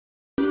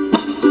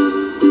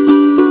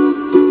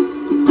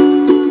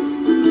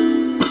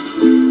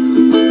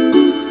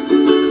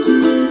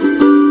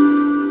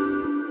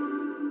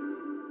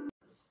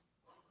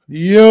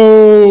Yo,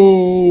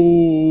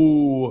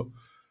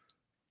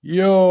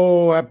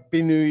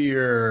 happy New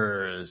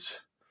Year's.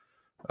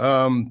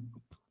 I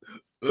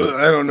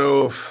don't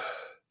know if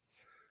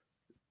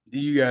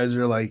you guys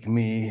are like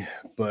me,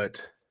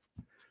 but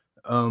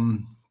I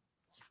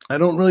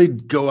don't really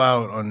go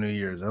out on New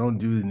Year's. I don't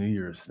do the New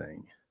Year's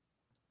thing.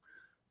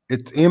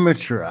 It's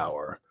amateur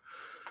hour.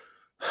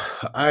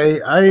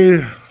 I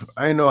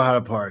know how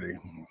to party.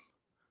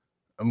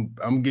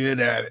 I'm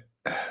good at it.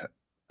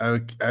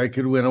 I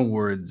could win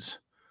awards.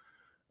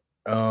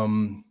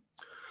 And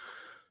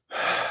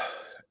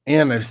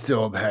I've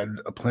still had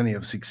plenty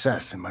of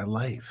success in my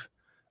life.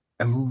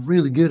 I'm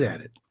really good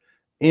at it.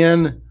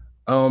 And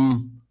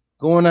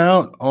going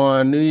out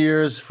on New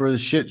Year's for the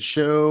shit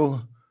show,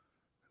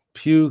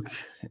 puke,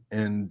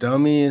 and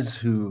dummies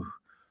who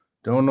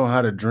don't know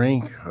how to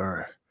drink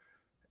or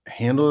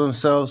handle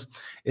themselves,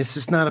 it's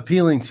just not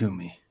appealing to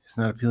me. It's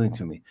not appealing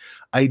to me.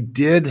 I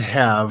did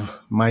have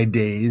my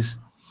days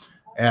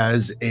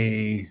as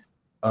a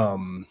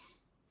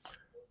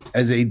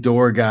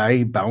door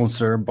guy,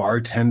 bouncer,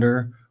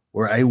 bartender,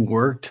 where I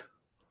worked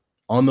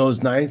on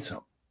those nights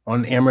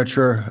on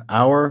amateur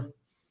hour.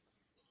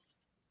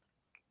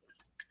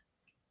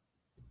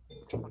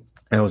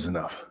 That was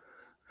enough.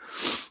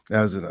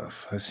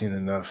 I've seen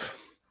enough.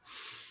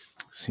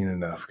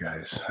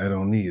 Guys. I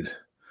don't need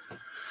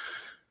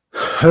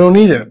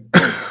it.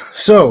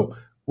 So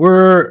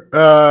we're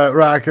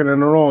rocking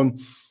and rolling.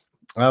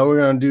 We're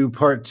going to do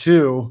part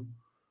 2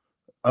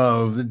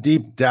 of the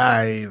deep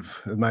dive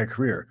of my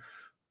career.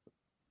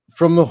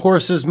 From the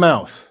horse's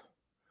mouth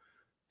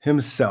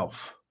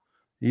himself.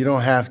 You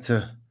don't have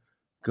to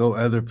go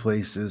other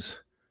places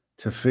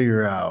to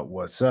figure out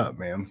what's up,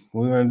 man.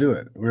 We're going to do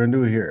it. We're going to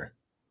do it here.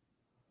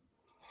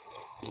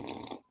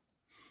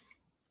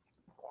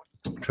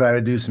 Try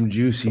to do some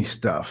juicy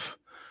stuff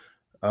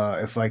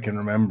if I can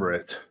remember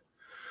it.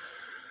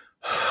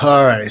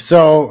 All right,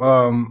 so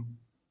I'm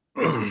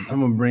going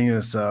to bring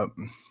this up.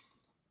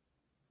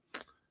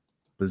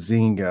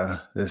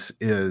 Bazinga. This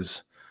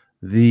is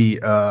the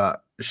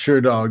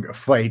SureDog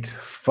Fight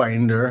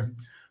Finder.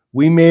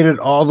 We made it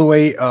all the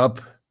way up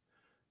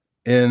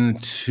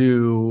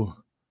into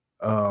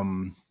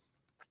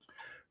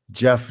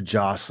Jeff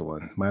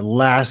Jocelyn. My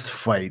last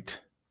fight.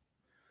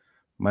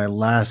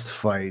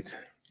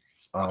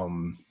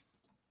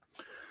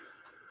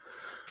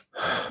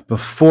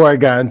 Before I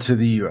got into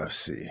the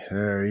UFC.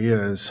 There he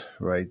is,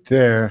 right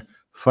there.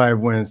 5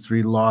 wins,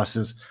 3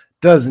 losses.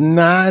 Does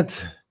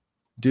not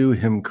do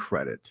him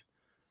credit.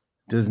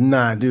 Does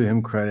not do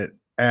him credit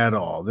at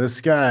all.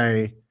 This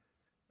guy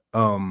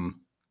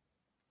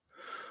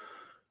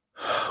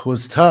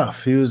was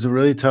tough. He was a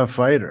really tough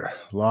fighter.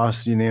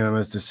 Lost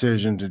unanimous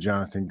decision to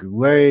Jonathan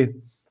Goulet.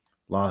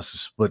 Lost a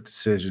split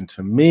decision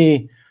to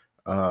me.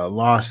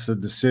 Lost the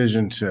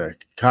decision to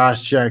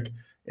Koscheck.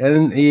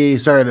 And he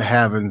started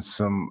having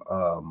some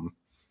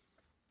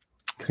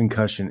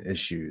concussion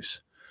issues.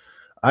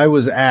 I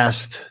was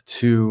asked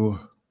to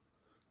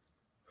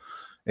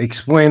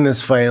explain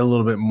this fight a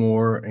little bit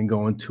more and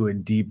go into a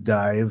deep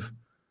dive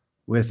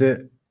with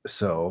it.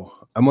 So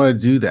I'm going to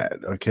do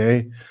that,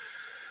 okay?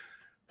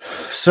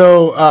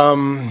 So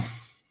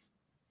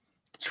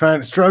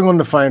struggling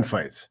to find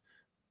fights.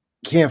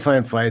 Can't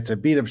find fights. I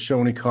beat up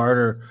Shoney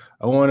Carter.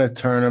 I won a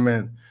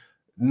tournament.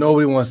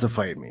 Nobody wants to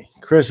fight me.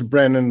 Chris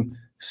Brennan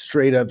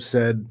straight up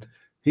said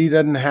he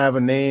doesn't have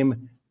a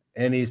name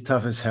and he's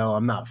tough as hell.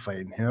 I'm not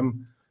fighting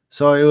him.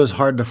 So it was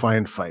hard to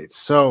find fights.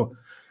 So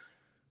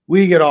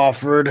we get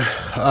offered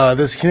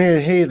this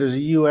Canadian, hey, there's a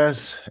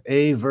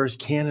USA versus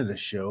Canada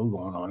show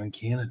going on in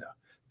Canada.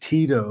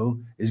 Tito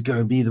is going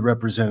to be the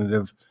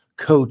representative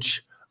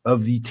coach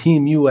of the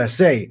Team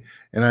USA.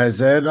 And I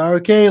said,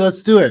 okay,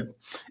 let's do it.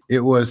 It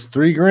was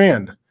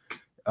 $3,000.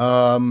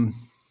 I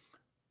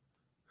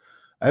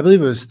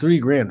believe it was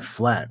 $3,000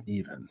 flat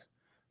even.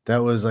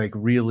 That was like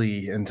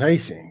really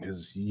enticing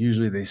because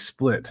usually they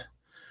split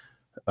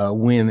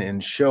win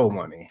and show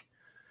money.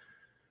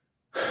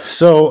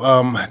 So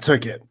I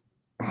took it.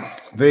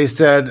 They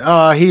said,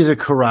 he's a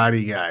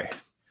karate guy.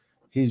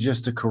 He's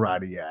just a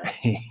karate guy.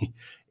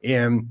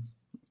 And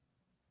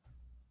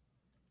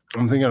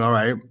I'm thinking, all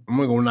right, I'm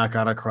going to go knock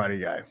out a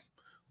karate guy.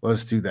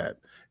 Let's do that.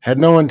 Had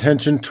no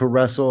intention to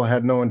wrestle.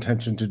 Had no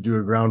intention to do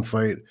a ground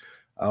fight.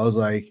 I was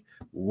like,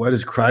 what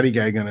is karate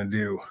guy going to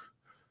do?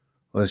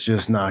 Let's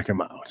just knock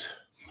him out.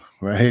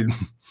 Right?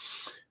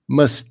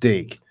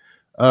 Mistake.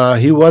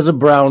 He was a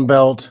brown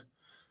belt.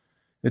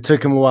 It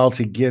took him a while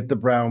to get the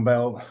brown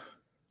belt.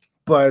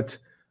 But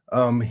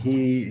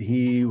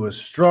he was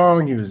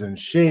strong. He was in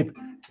shape.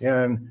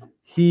 And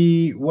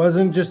he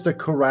wasn't just a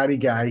karate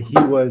guy. He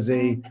was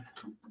a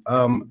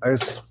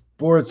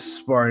sports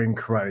sparring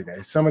karate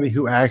guy. Somebody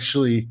who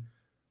actually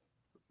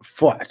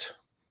fought,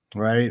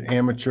 right?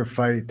 Amateur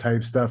fight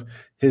type stuff.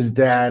 His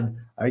dad,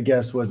 I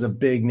guess, was a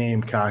big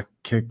name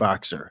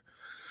kickboxer.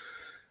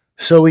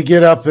 So we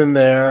get up in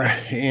there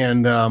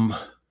and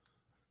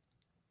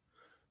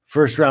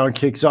first round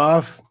kicks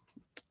off.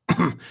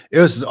 It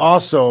was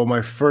also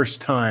my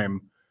first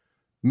time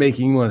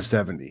making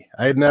 170.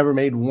 I had never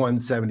made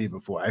 170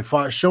 before. I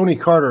fought Shoney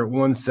Carter at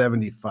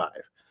 175.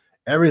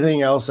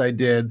 Everything else I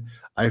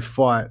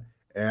fought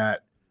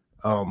at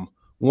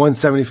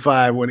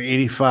 175,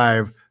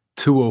 185,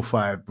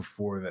 205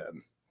 before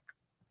then.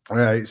 All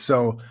right.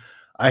 So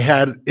I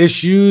had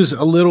issues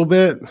a little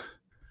bit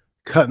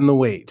cutting the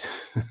weight,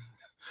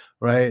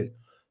 right?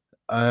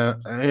 I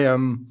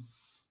am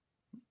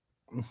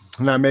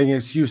not making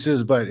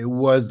excuses, but it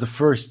was the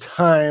first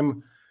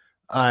time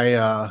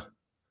I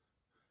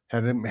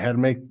had to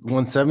make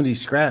 170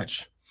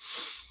 scratch.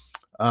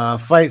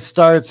 Fight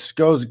starts,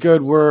 goes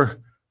good. We're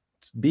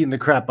beating the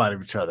crap out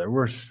of each other.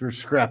 We're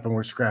scrapping.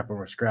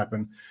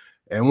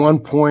 At one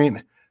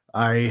point,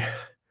 I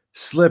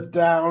slipped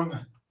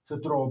down to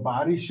throw a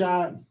body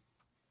shot.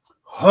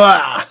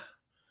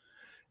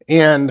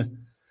 And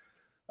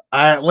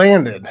I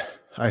landed.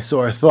 I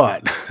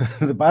thought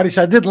the body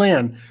shot did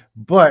land,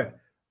 but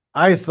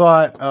I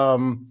thought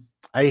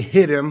I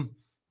hit him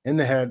in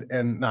the head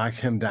and knocked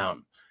him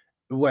down.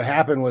 What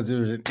happened was it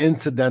was an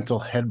incidental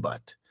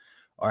headbutt.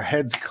 Our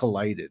heads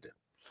collided.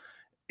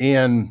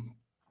 And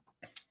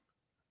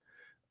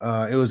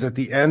it was at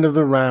the end of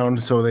the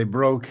round, so they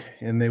broke,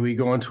 and then we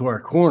go into our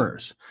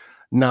corners.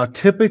 Now,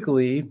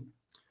 typically,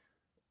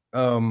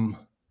 you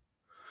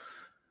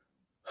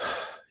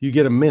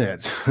get a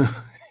minute.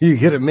 You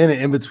get a minute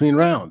in between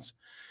rounds.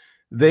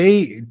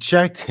 They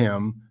checked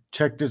him,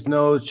 checked his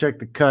nose, checked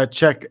the cut,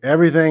 checked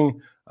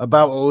everything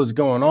about what was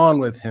going on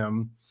with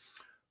him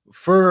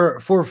for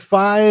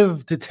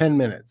 5 to 10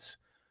 minutes.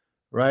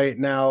 Right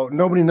now,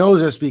 nobody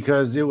knows this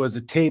because it was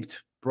a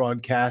taped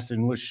broadcast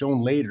and was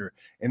shown later,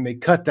 and they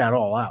cut that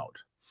all out.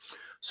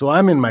 So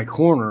I'm in my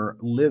corner,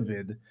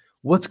 livid.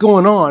 What's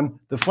going on?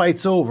 The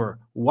fight's over.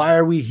 Why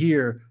are we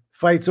here?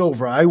 Fight's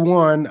over. I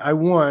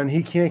won.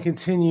 He can't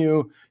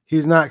continue.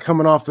 He's not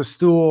coming off the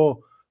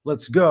stool.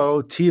 Let's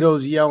go.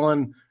 Tito's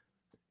yelling.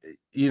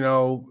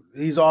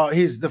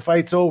 The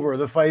fight's over.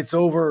 The fight's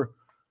over.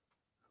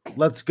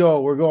 Let's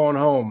go. We're going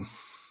home.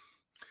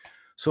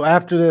 So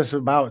after this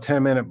about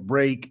 10-minute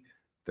break,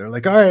 they're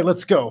like, all right,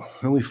 let's go.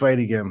 And we fight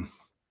again.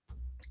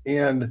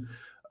 And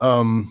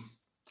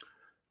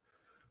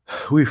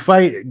we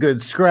fight,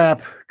 good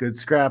scrap.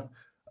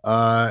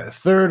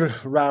 Third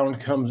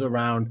round comes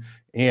around,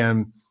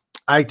 and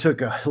I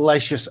took a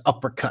hellacious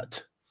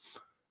uppercut.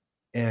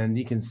 And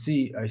you can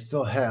see I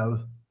still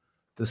have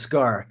the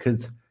scar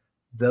because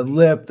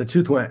the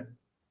tooth went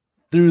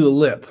through the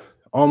lip,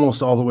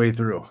 almost all the way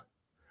through.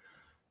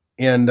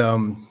 And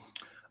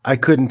I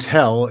couldn't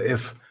tell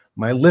if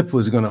my lip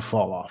was going to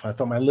fall off. I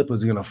thought my lip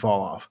was going to fall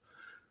off.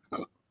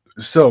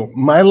 So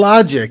my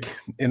logic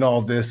in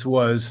all this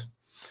was,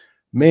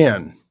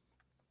 man,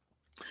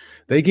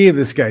 they gave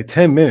this guy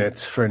 10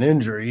 minutes for an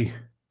injury.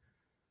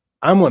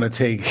 I'm going to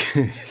take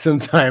some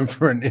time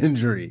for an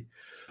injury.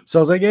 So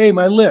I was like, hey,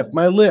 my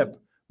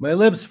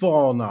lip's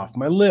falling off,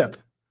 my lip.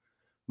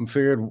 I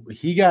figured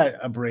he got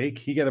a break.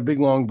 He got a big,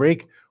 long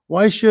break.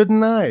 Why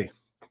shouldn't I?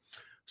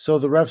 So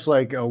the ref's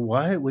like, oh,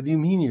 what? What do you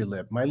mean your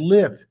lip? My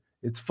lip,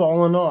 it's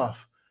falling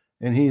off.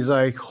 And he's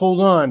like,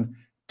 hold on.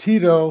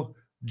 Tito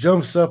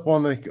jumps up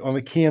on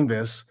the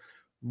canvas,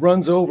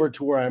 runs over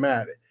to where I'm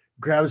at,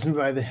 grabs me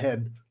by the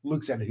head,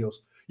 looks at it, he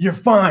goes, you're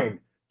fine.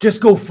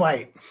 Just go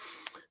fight.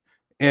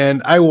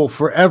 And I will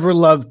forever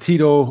love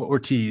Tito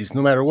Ortiz.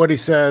 No matter what he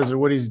says or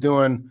what he's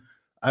doing,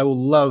 I will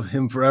love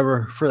him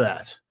forever for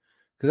that.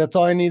 Because that's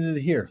all I needed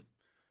to hear.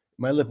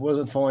 My lip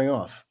wasn't falling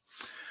off.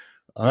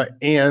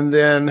 And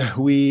then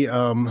we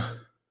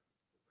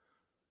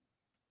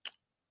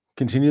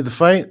continued the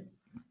fight,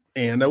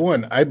 and I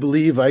won. I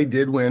believe I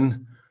did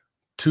win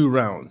 2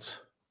 rounds.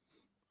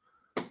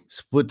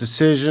 Split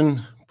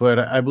decision, but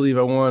I believe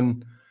I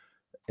won.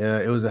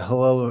 It was a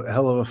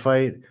hell of a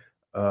fight.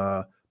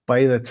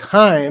 By the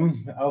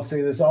time, I'll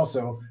say this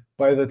also,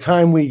 by the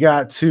time we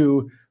got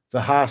to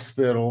the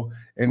hospital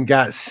and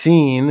got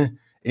seen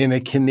in a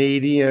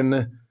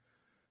Canadian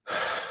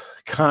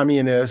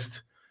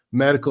communist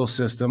medical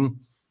system,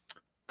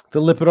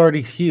 the lip had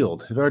already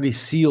healed. It already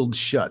sealed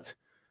shut.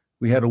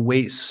 We had to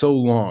wait so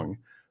long.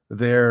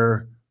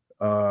 Their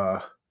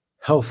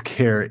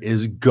healthcare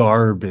is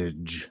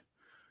garbage.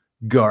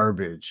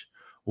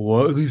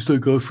 Well, at least I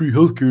got free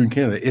healthcare in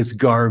Canada. It's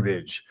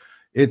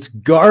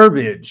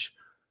garbage.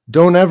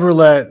 Don't ever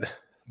let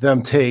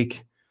them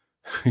take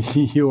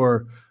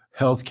your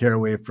healthcare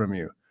away from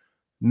you.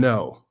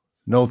 No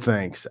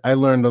thanks. I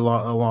learned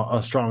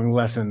a strong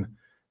lesson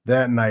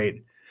that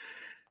night.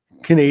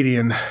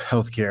 Canadian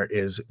healthcare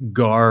is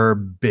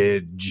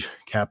garbage.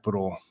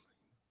 Capital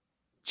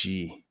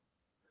G,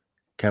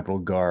 capital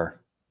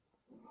GAR.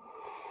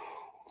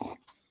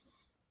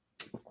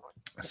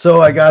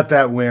 So I got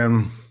that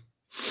win,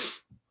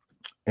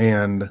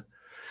 and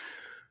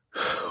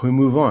we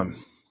move on.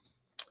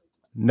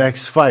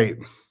 Next fight,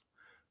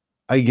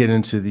 I get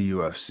into the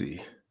UFC.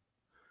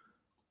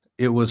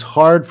 It was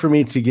hard for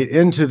me to get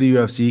into the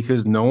UFC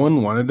because no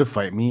one wanted to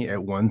fight me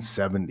at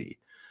 170.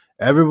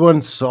 Everyone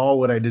saw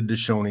what I did to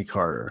Shoney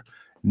Carter.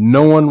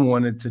 No one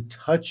wanted to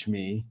touch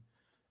me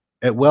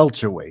at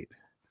welterweight.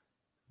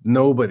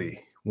 Nobody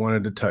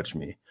wanted to touch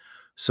me.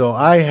 So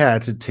I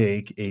had to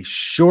take a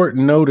short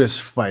notice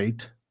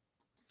fight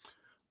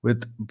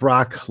with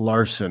Brock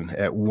Larson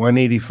at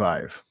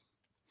 185.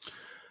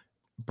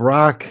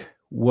 Brock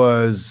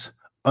was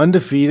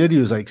undefeated. He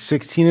was like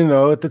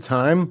 16-0 at the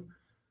time.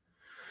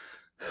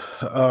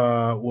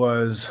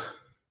 Was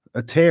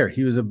a tear.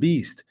 He was a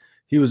beast.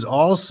 He was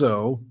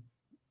also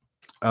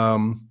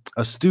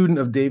a student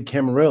of Dave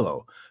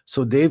Camarillo.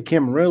 So Dave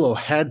Camarillo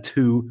had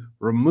to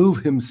remove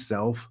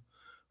himself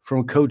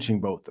from coaching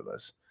both of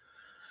us.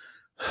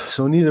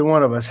 So neither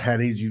one of us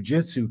had a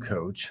jiu-jitsu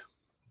coach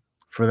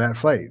for that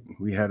fight.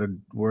 We had to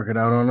work it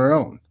out on our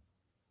own.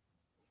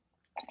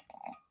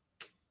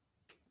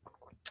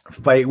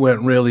 Fight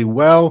went really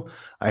well.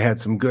 I had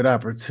some good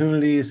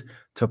opportunities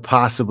to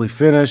possibly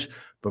finish,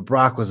 but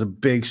Brock was a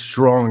big,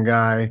 strong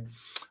guy.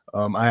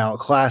 I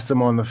outclassed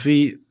him on the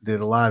feet, did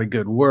a lot of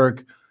good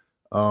work.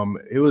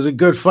 It was a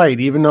good fight,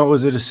 even though it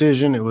was a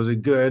decision. It was a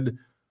good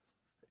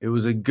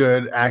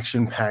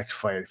action-packed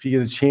fight. If you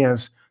get a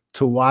chance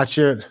to watch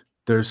it,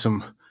 there's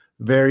some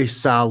very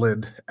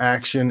solid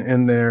action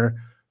in there.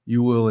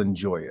 You will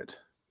enjoy it.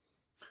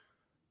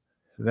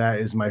 That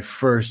is my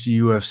first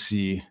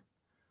UFC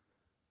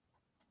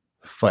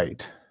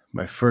fight,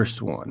 my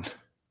first one.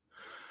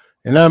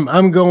 And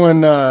I'm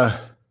going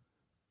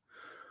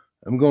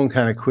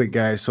kind of quick,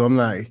 guys, so I'm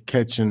not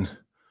catching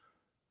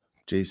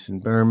Jason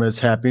Burma's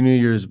Happy New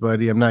Year's,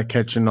 buddy. I'm not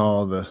catching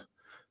all the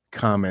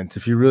comments.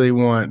 If you really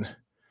want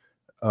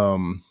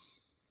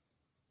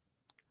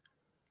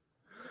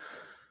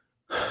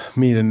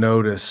me to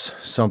notice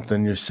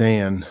something you're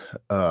saying,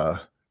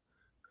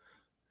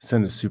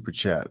 send a super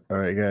chat. All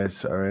right,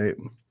 guys. All right.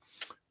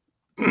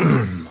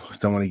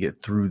 I want to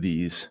get through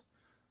these.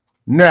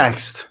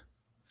 Next,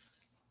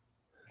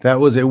 that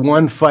was a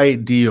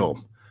one-fight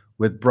deal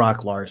with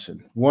Brock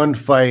Larson. One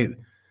fight.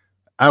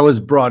 I was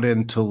brought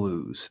in to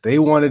lose. They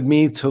wanted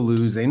me to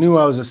lose. They knew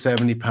I was a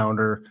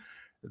 70-pounder.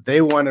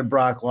 They wanted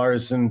Brock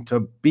Larson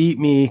to beat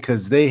me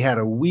because they had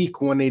a weak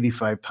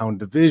 185-pound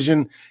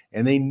division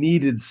and they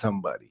needed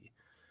somebody.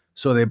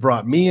 So they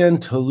brought me in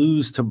to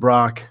lose to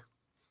Brock.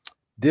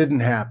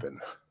 Didn't happen.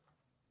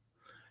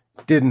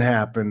 Didn't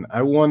happen.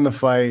 I won the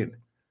fight.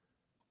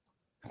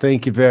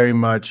 Thank you very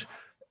much.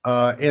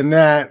 And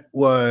that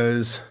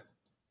was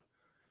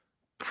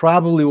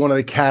probably one of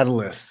the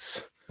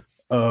catalysts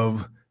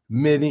of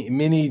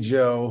Mini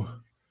Joe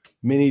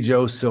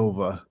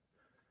Silva,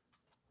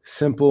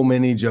 simple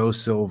Mini Joe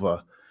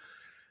Silva,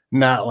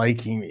 not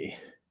liking me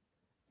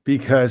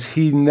because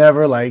he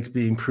never liked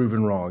being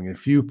proven wrong.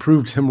 If you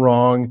proved him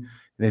wrong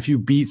and if you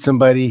beat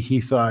somebody he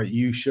thought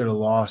you should have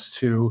lost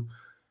to,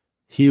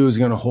 he was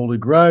going to hold a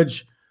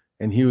grudge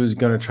and he was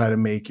going to try to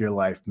make your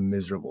life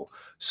miserable.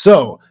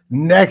 So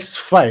next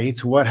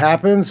fight, what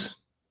happens?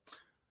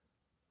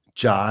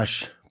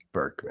 Josh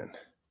Berkman.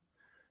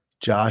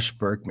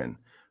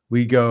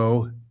 We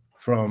go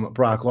from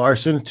Brock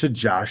Larson to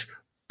Josh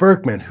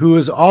Berkman, who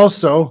is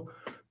also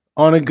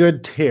on a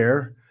good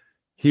tear.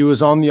 He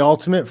was on the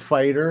Ultimate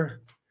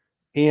Fighter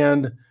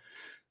and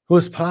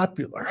was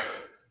popular,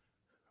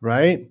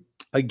 right?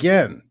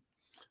 Again,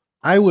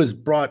 I was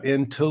brought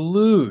in to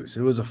lose.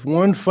 It was a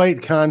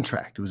one-fight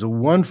contract. It was a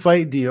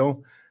one-fight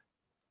deal.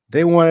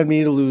 They wanted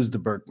me to lose to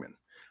Berkman.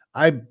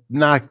 I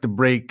knocked the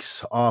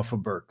brakes off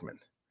of Berkman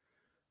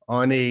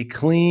on a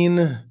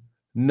clean,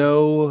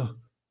 no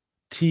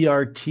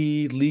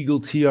TRT, legal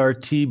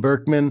TRT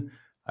Berkman.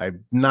 I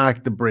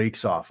knocked the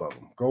brakes off of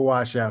him. Go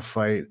watch that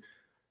fight.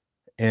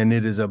 And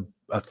it is a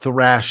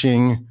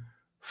thrashing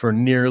for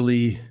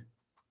nearly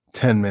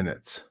 10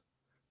 minutes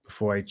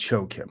before I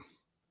choke him.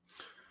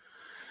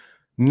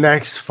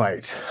 Next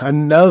fight,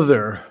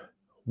 another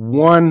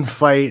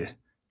one-fight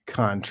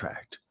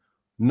contract.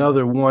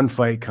 Another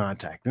one-fight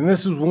contract. And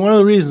this is one of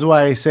the reasons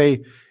why I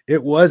say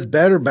it was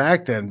better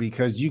back then,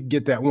 because you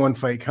get that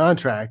one-fight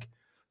contract,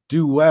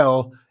 do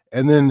well,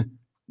 and then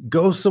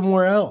go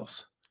somewhere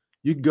else.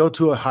 You'd go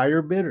to a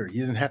higher bidder.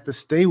 You didn't have to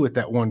stay with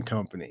that one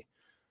company.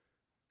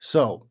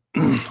 So,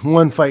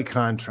 one-fight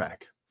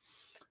contract.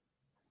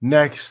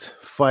 Next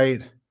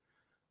fight,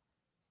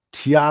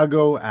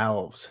 Thiago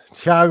Alves.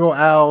 Thiago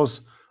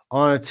Alves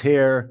on a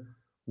tear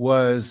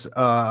was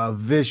a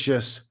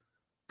vicious,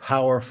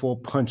 powerful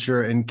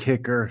puncher and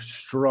kicker,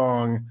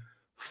 strong,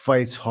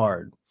 fights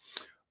hard.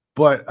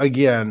 But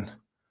again,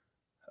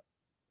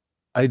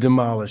 I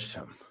demolished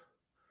him.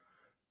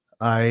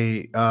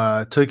 I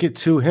took it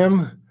to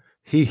him.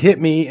 He hit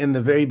me in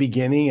the very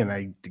beginning and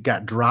I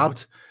got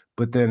dropped.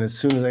 But then as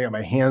soon as I got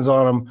my hands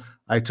on him,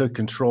 I took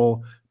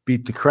control,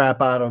 beat the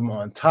crap out of him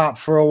on top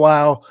for a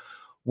while,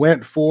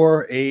 went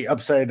for a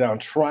upside down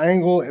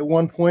triangle at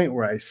one point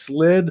where I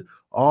slid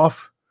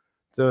off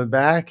the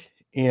back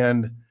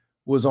and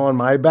was on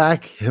my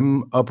back,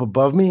 him up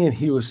above me, and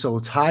he was so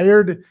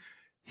tired.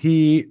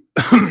 He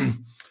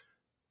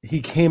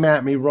came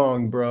at me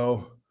wrong,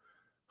 bro.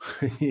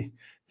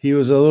 He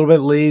was a little bit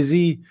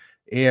lazy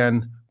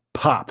and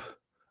pop,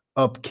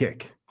 up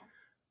kick.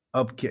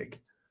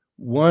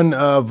 One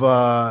of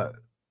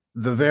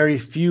the very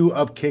few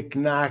upkick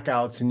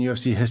knockouts in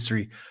UFC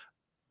history.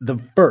 The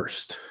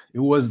first, it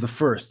was the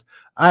first.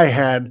 I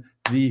had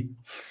the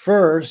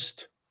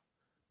first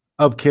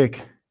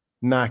upkick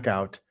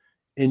knockout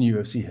in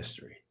UFC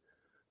history.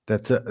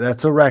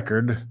 That's a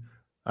record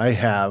I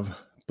have.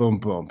 Boom,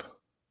 boom.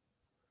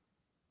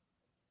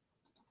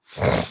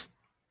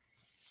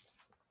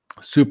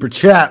 Super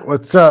chat.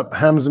 What's up?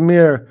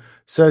 Hamzamir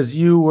says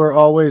you were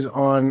always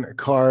on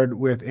card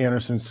with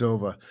Anderson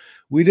Silva.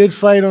 We did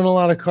fight on a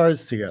lot of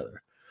cards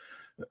together.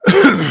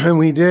 And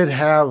we did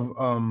have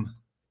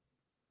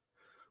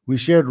we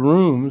shared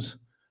rooms,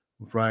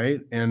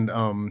 right? And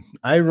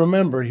I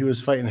remember he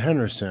was fighting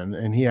Henderson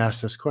and he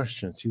asked us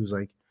questions. He was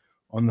like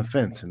on the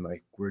fence and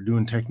like we're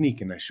doing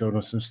technique and I showed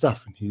him some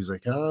stuff and he was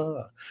like,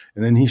 ah.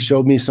 And then he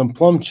showed me some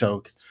plum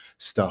choke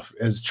stuff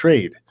as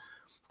trade.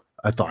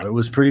 I thought it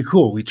was pretty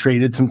cool. We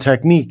traded some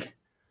technique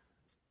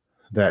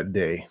that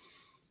day.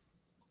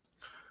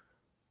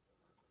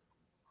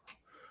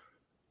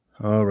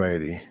 All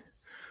righty.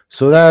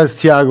 So that is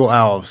Thiago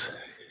Alves.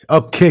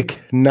 Up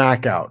kick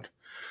knockout.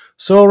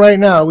 So right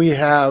now we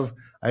have,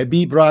 I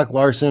beat Brock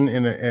Larson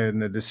in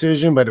a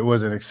decision, but it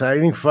was an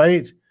exciting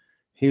fight.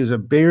 He was a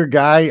bigger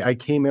guy. I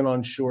came in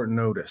on short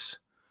notice.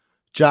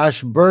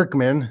 Josh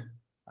Berkman,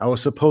 I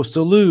was supposed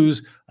to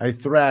lose. I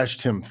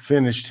thrashed him,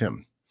 finished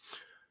him.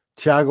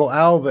 Thiago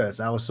Alves,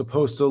 I was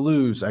supposed to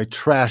lose. I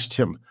trashed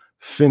him,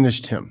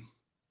 finished him.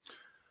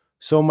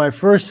 So my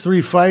first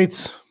 3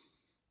 fights,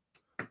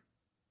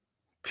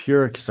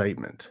 pure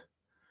excitement.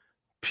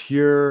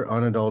 Pure,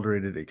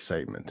 unadulterated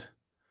excitement.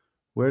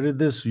 Where did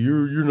this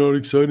you're not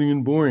exciting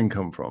and boring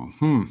come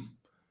from?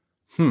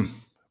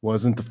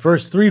 Wasn't the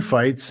first 3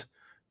 fights,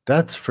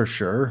 that's for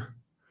sure.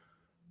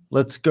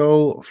 Let's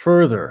go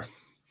further.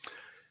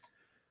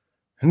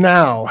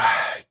 Now,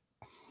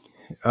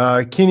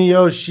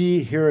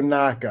 Kiyoshi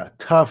Hironaka,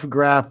 tough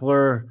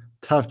grappler,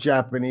 tough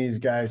Japanese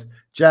guys.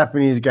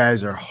 Japanese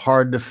guys are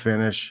hard to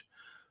finish.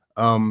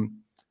 I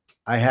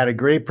had a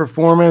great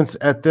performance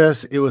at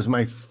this. It was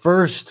my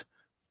first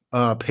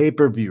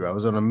pay-per-view. I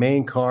was on a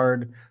main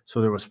card,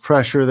 so there was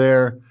pressure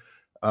there.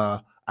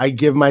 I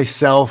give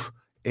myself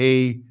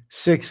a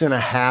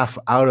 6.5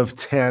 out of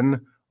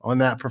 10 on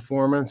that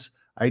performance.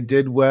 I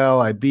did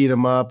well. I beat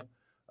him up.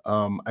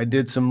 I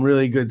did some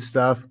really good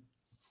stuff.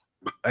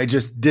 I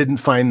just didn't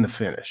find the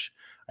finish.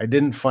 I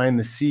didn't find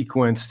the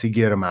sequence to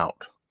get him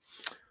out.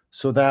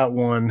 So that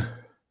one,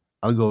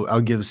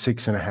 I'll give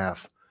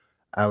 6.5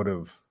 out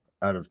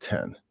of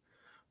 10.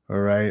 All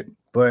right.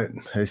 But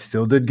I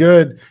still did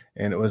good.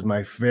 And it was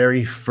my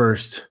very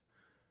first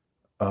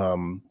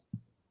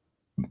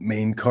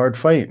main card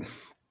fight.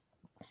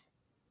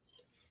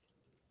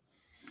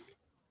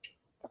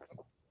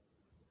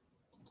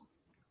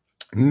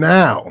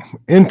 Now,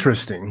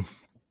 interesting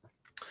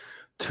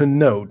to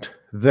note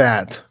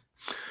that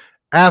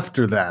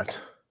after that,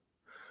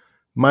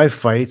 my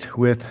fight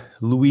with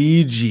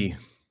Luigi,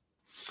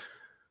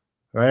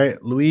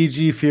 right?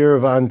 Luigi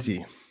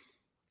Fioravanti,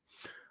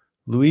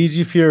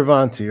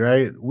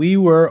 right? We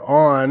were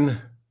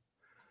on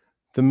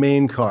the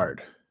main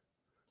card.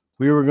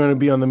 We were going to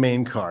be on the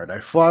main card. I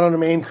fought on the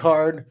main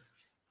card.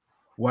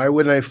 Why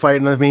wouldn't I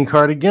fight on the main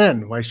card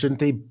again? Why shouldn't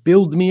they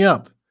build me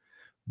up?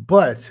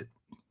 But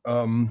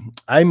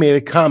I made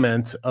a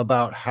comment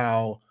about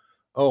how,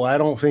 I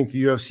don't think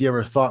the UFC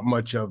ever thought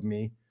much of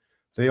me.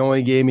 They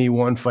only gave me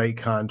 1 fight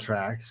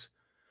contracts,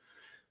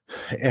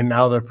 and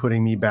now they're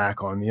putting me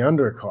back on the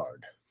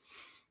undercard.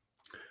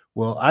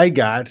 Well, I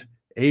got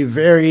a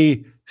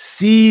very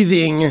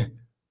seething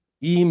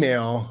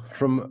email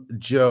from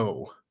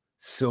Joe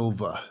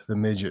Silva, the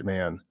midget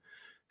man,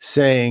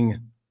 saying,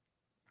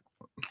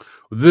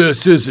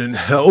 this isn't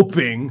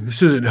helping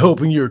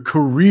your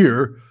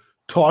career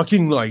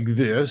talking like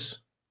this.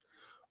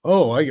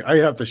 I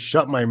have to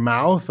shut my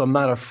mouth. I'm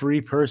not a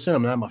free person.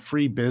 I'm not a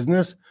free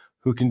business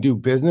who can do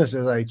business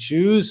as I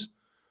choose.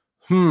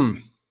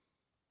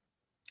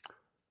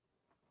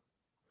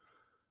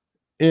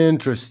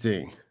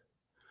 Interesting.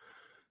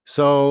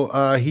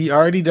 So he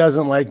already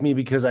doesn't like me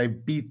because I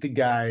beat the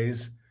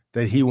guys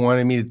that he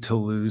wanted me to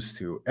lose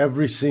to.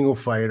 Every single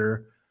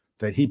fighter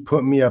that he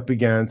put me up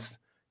against,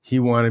 he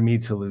wanted me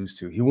to lose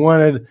to. He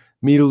wanted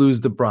me to lose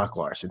to Brock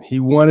Larson.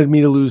 He wanted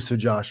me to lose to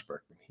Josh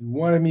Berkman. He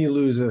wanted me to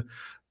lose to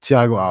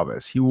Thiago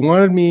Alves. He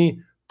wanted me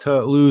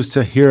to lose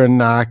to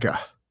Hironaka.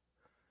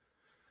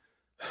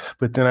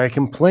 But then I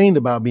complained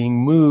about being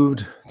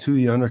moved to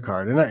the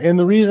undercard. And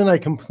the reason I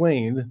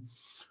complained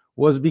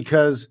was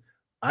because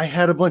I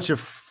had a bunch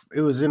of,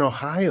 it was in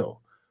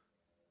Ohio.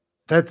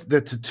 That's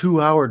a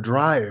 2-hour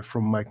drive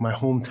from like my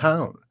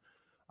hometown.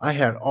 I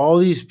had all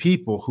these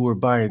people who were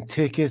buying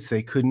tickets.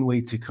 They couldn't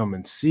wait to come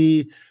and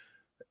see.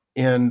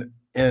 And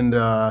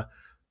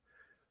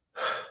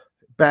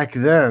back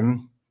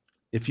then,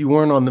 if you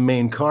weren't on the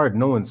main card,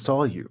 no one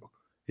saw you.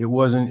 It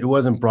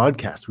wasn't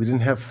broadcast. We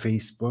didn't have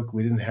Facebook.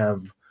 We didn't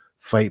have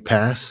Fight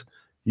Pass.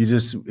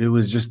 It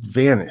was just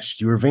vanished.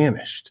 You were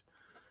vanished.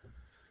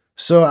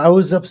 So I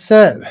was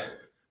upset.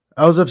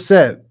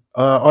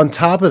 On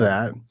top of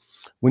that,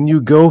 when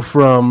you go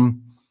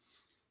from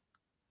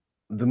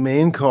the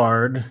main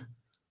card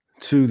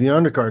to the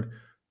undercard,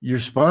 your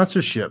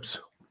sponsorships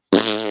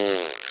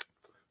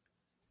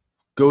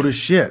go to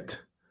shit.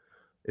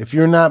 If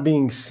you're not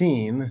being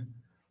seen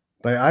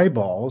by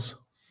eyeballs,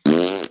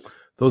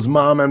 those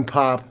mom and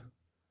pop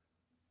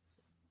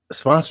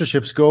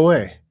sponsorships go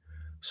away.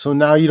 So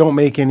now you don't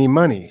make any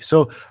money.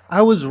 So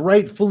I was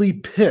rightfully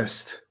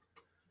pissed.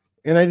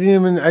 And I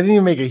didn't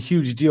even make a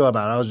huge deal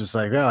about it. I was just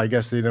like, well, I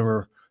guess they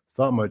never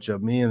thought much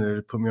of me and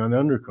they put me on the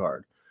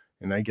undercard.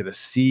 And I get a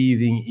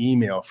seething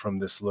email from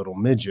this little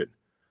midget,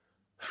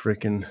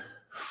 freaking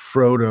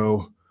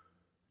Frodo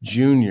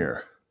Jr.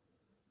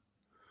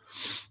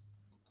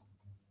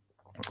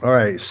 All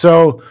right,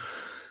 so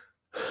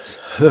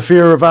the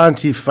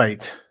Fioravanti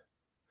fight.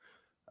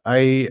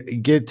 I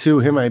get to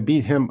him, I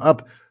beat him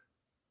up,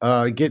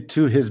 get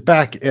to his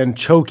back and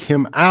choke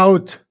him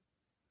out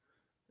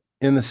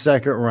in the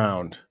second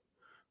round.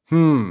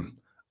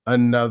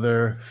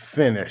 Another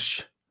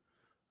finish.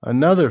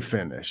 Another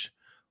finish.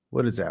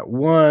 What is that?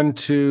 1,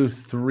 2,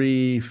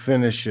 3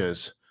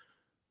 finishes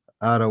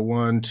out of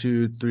 1,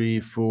 2, 3,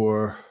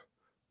 4,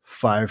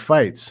 5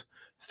 fights.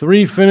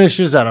 3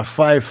 finishes out of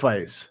 5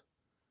 fights.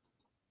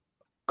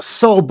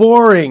 So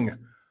boring.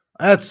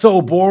 That's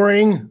so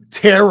boring.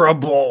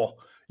 Terrible.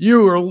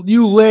 You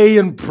lay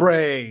and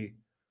pray.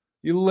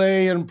 You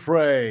lay and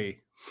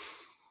pray.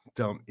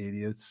 Dumb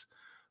idiots.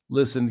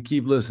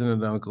 Keep listening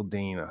to Uncle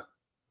Dana.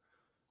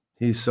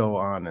 He's so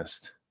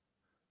honest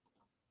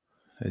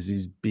as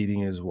he's beating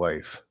his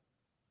wife.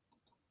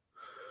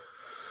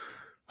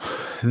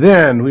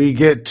 Then we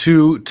get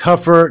to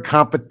tougher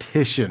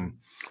competition.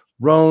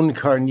 Ron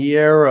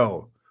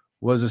Carniero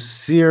was a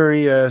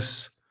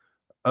serious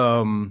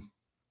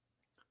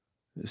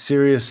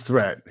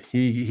threat.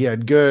 He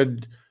had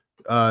good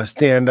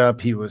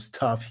stand-up. He was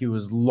tough. He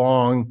was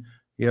long.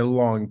 He had a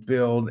long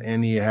build,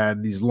 and he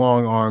had these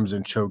long arms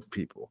and choked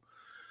people.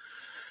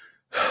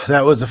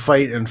 That was a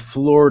fight in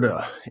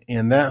Florida,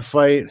 and that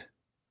fight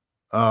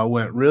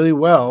went really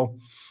well.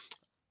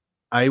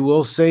 I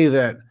will say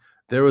that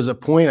there was a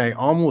point I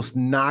almost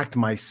knocked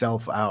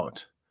myself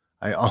out.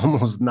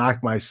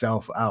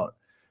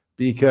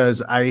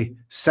 Because I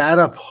sat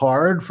up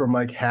hard from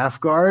like half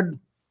guard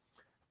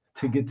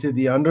to get to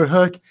the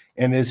underhook,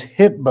 and his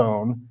hip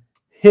bone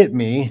hit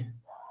me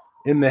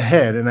in the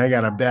head, and I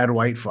got a bad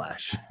white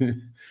flash.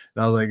 And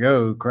I was like,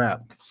 oh,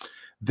 crap.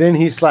 Then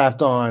he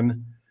slapped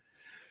on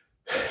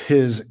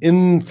his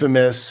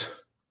infamous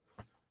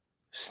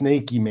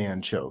snaky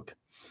man choke.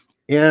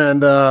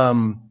 And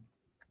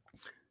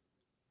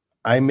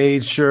I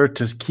made sure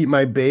to keep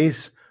my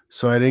base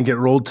so I didn't get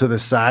rolled to the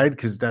side,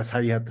 because that's how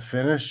you have to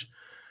finish.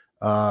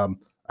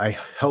 I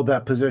held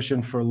that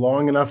position for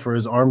long enough for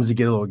his arms to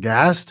get a little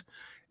gassed,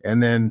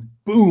 and then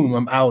boom,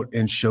 I'm out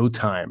in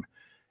showtime.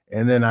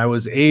 And then I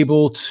was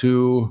able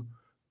to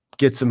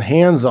get some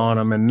hands on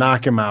him and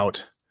knock him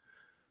out.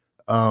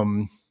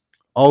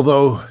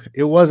 Although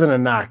it wasn't a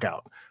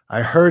knockout.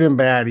 I hurt him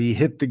bad. He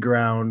hit the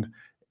ground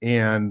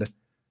and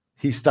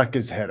he stuck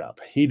his head up.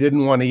 He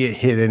didn't want to get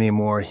hit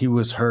anymore. He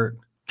was hurt.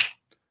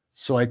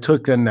 So I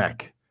took the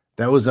neck.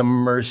 That was a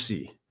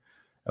mercy.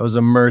 That was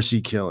a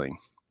mercy killing.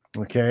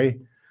 Okay.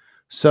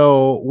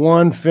 So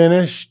 1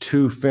 finish,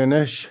 2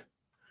 finish,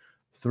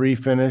 3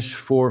 finish,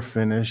 4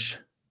 finish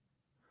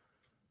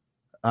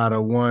out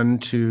of 1,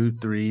 2,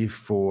 3,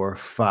 4,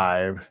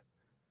 5,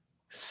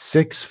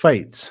 6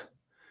 fights.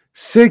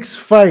 6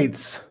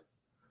 fights,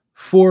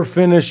 4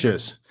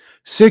 finishes.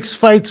 6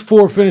 fights,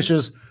 4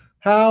 finishes.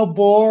 How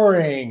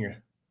boring.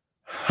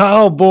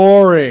 How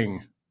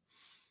boring.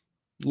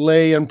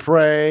 Lay and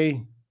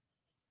pray.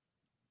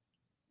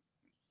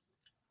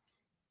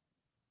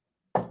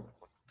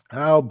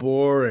 How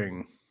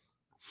boring.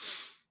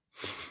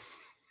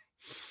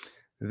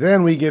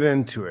 Then we get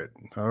into it.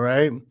 All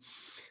right.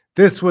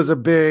 This was a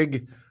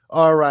big,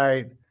 all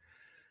right,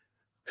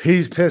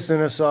 he's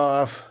pissing us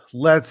off.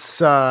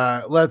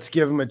 Let's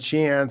give him a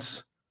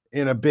chance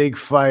in a big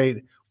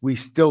fight. We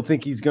still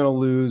think he's going to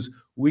lose.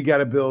 We got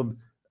to build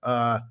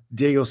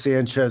Diego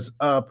Sanchez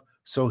up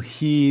so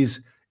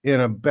he's in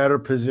a better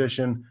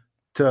position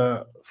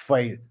to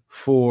fight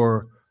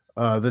for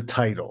the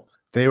title.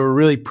 They were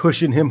really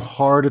pushing him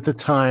hard at the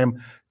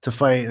time to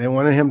fight. They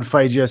wanted him to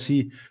fight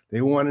Jesse.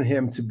 They wanted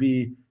him to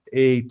be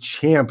a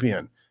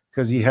champion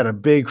because he had a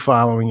big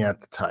following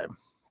at the time.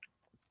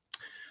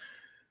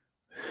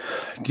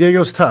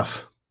 Diego's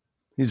tough.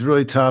 He's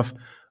really tough.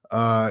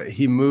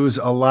 He moves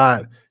a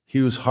lot. He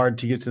was hard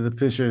to get to the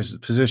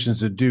positions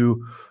to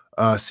do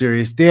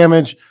serious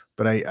damage,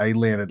 but I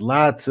landed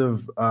lots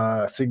of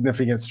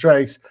significant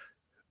strikes,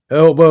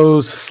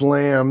 elbows,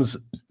 slams,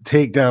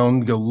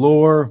 takedown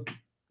galore.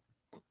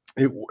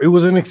 It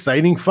was an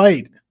exciting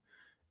fight.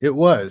 It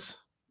was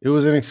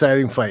an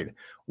exciting fight.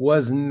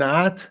 Was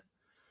not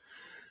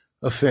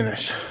a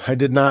finish. I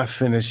did not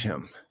finish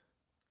him,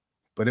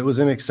 but it was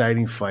an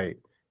exciting fight.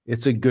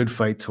 It's a good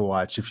fight to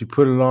watch. If you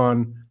put it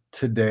on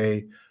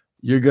today,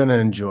 you're going to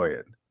enjoy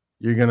it.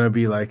 You're going to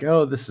be like,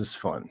 oh, this is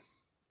fun.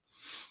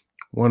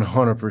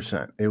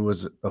 100%. It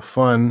was a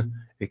fun,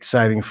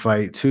 exciting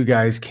fight. Two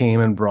guys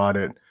came and brought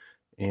it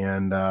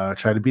and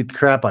tried to beat the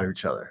crap out of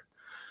each other.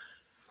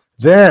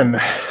 Then,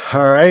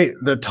 all right,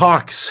 the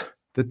talks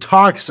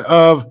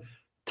of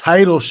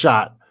title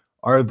shot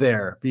are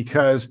there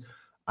because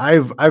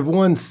I've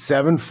won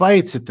 7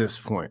 fights at this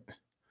point.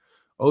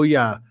 Oh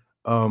yeah,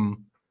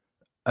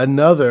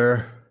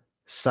 another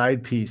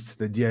side piece to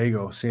the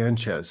Diego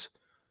Sanchez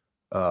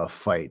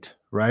fight,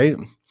 right?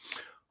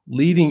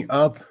 Leading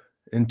up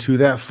into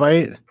that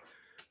fight,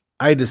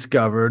 I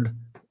discovered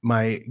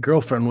my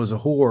girlfriend was a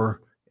whore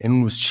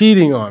and was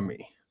cheating on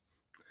me.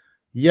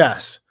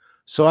 Yes.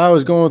 So I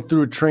was going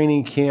through a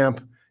training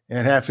camp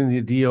and having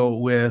to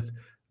deal with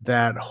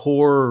that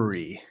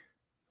whorery.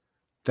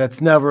 That's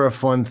never a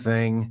fun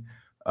thing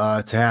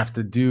to have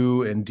to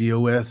do and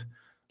deal with.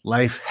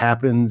 Life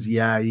happens.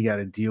 Yeah, you got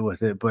to deal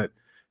with it. But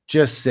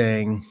just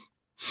saying,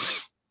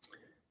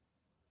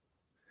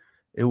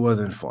 it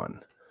wasn't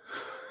fun.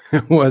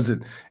 It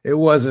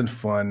wasn't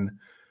fun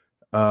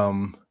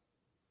to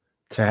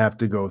have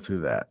to go through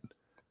that.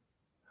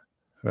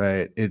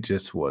 Right? It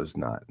just was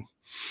not.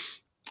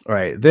 All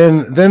right.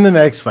 Then the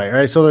next fight.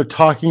 Right. So they're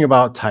talking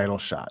about title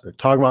shot. They're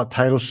talking about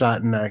title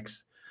shot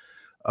next.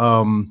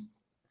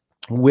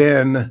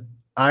 When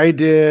I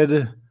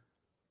did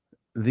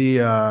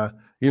the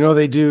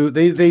they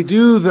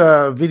do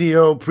the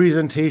video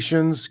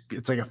presentations.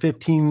 It's like a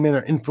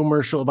 15-minute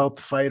infomercial about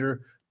the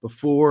fighter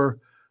before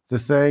the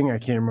thing. I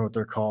can't remember what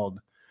they're called.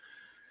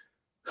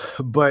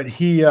 But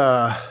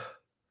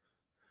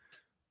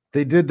they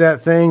did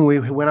that thing. We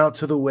went out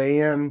to the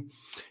weigh-in.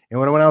 And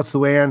when I went out to the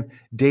weigh-in,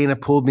 Dana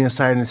pulled me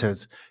aside and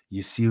says,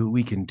 "You see what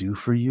we can do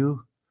for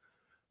you?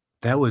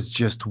 That was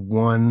just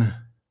one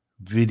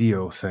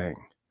video thing.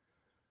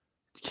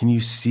 Can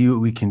you see what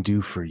we can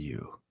do for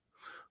you?"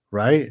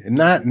 Right? And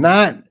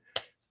not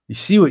you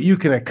see what you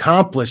can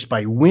accomplish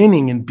by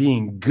winning and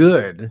being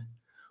good.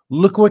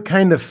 Look what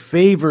kind of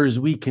favors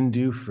we can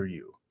do for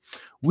you.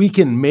 We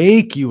can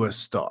make you a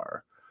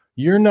star.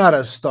 You're not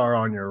a star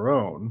on your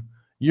own.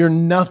 You're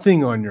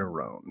nothing on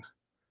your own.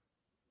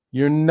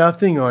 You're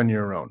nothing on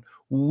your own.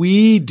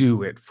 We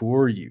do it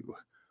for you.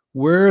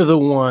 We're the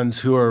ones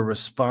who are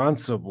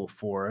responsible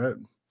for it.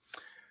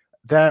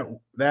 That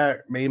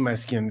made my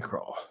skin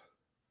crawl.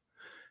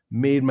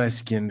 Made my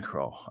skin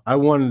crawl. I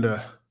wanted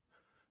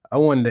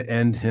to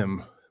end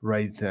him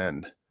right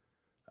then.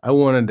 I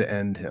wanted to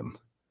end him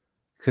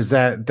because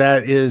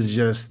that is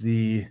just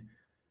the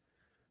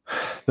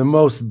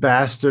most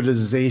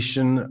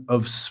bastardization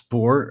of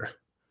sport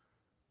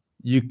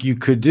you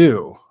could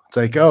do. It's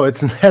like, oh, it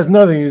has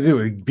nothing to do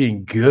with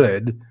being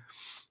good.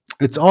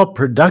 It's all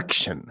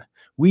production.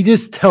 We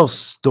just tell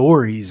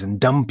stories and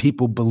dumb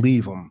people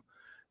believe them.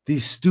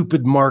 These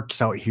stupid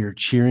marks out here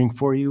cheering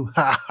for you,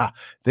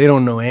 they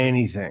don't know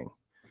anything.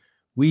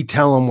 We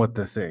tell them what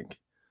to think.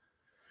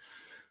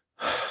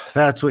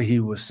 That's what he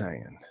was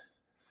saying.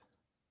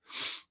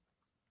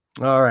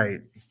 All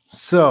right.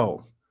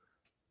 So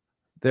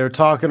they're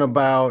talking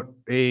about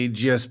a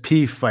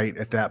GSP fight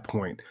at that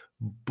point,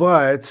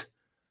 but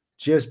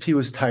GSP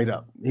was tied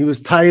up. He was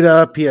tied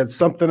up. He had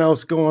something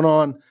else going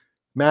on.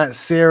 Matt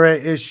Serra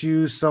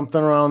issues,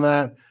 something around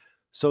that.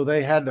 So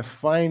they had to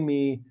find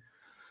me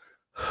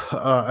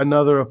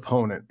another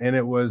opponent, and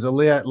it was a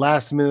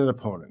last-minute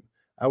opponent.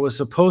 I was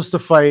supposed to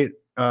fight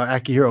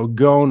Akihiro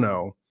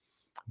Gono,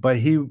 but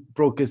he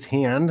broke his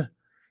hand,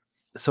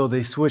 so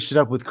they switched it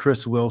up with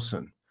Chris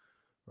Wilson,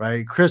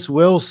 right? Chris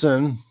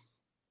Wilson,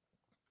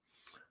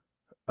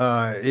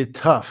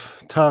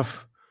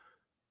 tough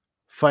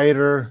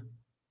fighter.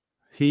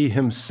 He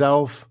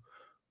himself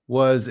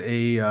was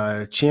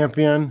a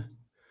champion,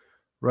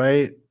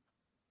 right?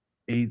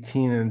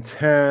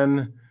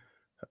 18-10.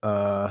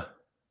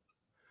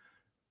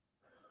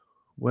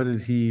 What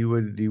did he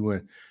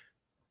win?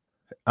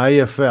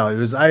 IFL. He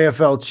was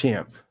IFL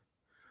champ,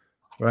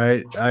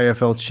 right?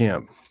 IFL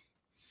champ.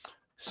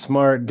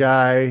 Smart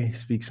guy,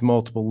 speaks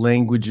multiple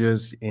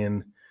languages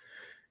and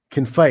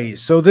can fight.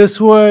 So this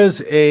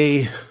was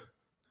a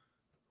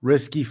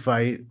risky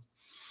fight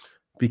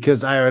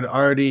because I had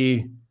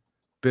already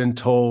been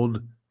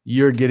told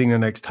you're getting the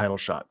next title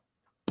shot.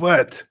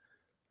 But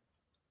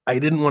I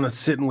didn't want to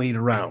sit and wait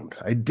around.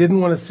 I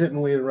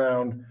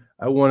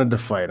wanted to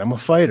fight. I'm a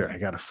fighter. I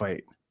got to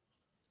fight.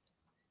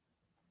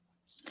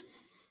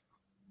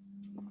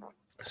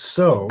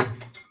 So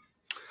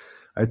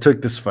I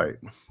took this fight.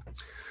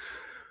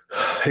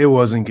 It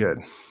wasn't good.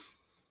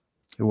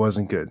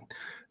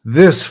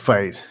 This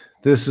fight,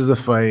 this is the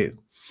fight,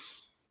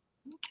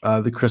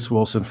 the Chris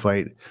Wilson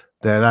fight,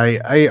 that I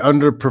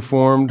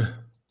underperformed.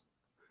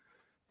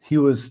 He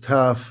was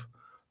tough.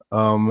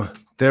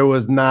 There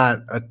was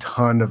not a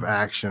ton of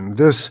action.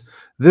 This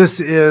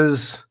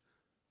is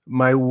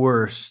my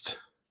worst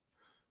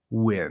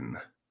win.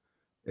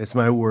 It's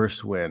my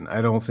worst win.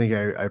 I don't think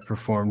I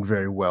performed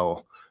very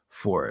well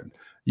for it.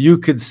 You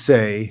could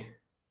say,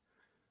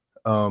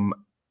 out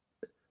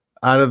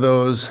of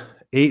those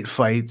 8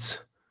 fights,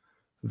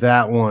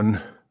 that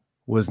one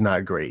was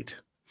not great.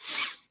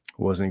 It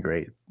wasn't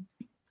great.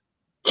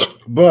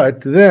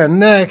 But then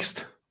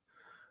next,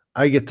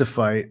 I get to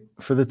fight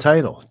for the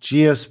title.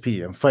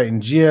 GSP. I'm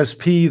fighting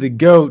GSP, the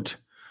GOAT.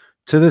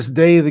 To this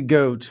day, the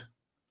GOAT.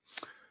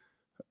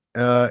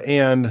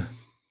 And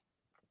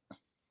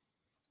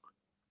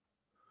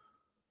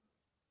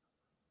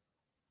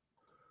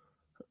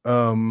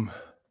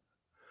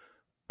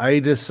I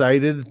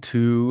decided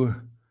to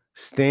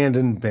stand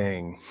and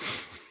bang.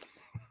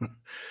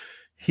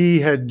 He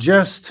had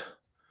just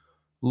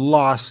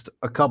lost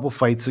a couple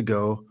fights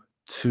ago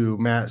to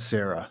Matt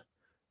Serra,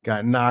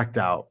 got knocked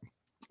out.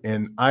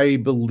 And I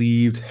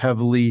believed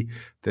heavily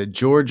that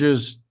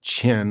George's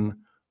chin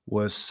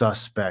was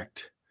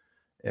suspect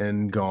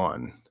and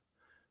gone.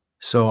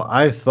 So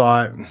I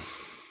thought,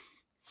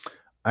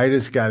 I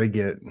just got to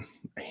get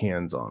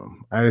hands on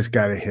him. I just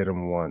got to hit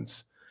him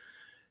once.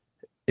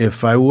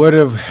 If I would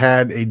have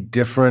had a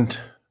different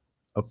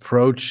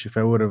approach, if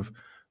I would have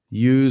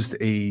used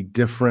a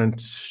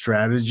different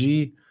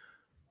strategy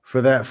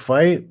for that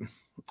fight,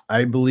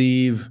 I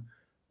believe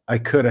I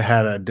could have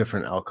had a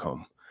different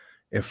outcome.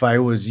 If I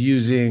was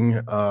using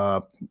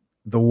the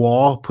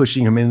wall,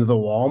 pushing him into the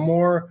wall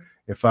more,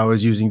 if I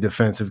was using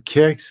defensive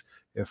kicks,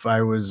 if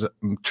I was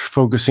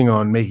focusing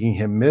on making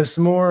him miss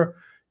more,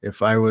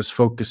 if I was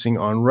focusing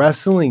on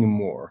wrestling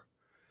more,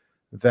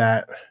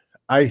 that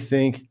I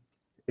think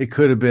it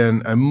could have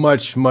been a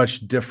much,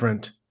 much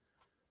different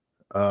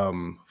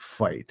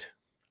fight.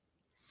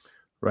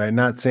 Right?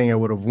 Not saying I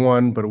would have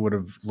won, but it would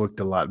have looked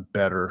a lot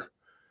better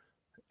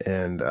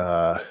and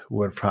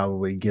would have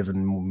probably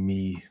given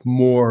me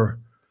more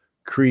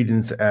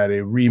credence at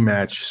a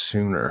rematch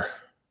sooner.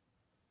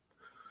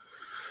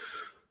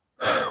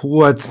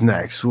 What's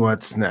next?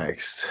 What's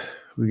next?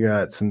 We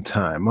got some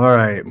time. All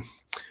right.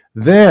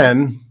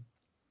 Then,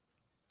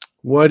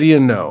 what do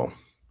you know?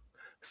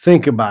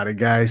 Think about it,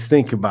 guys.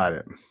 Think about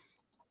it.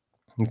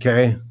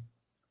 Okay.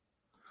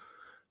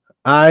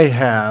 I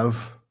have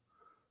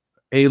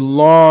a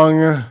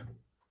long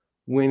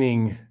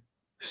winning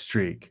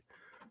streak.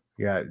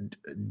 We got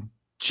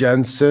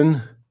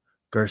Jensen,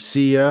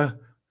 Garcia,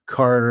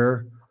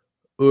 Carter,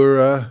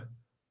 Ura,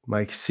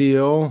 Mike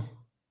Seal.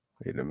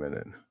 Wait a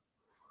minute.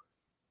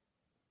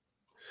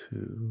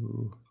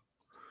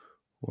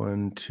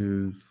 1,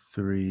 2,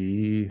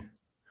 3,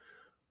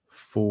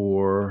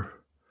 4,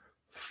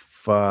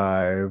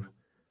 5,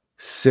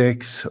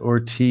 6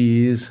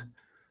 Ortiz,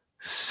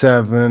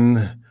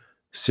 7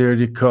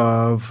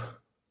 Serdikov,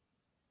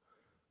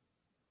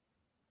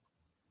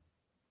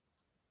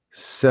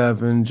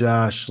 7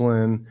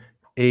 Jocelyn,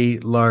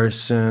 8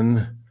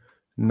 Larson,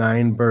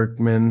 9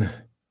 Berkman,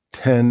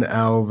 10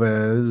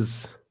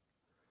 Alves,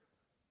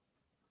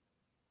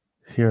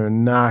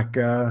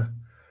 Hironaka.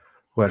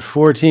 What,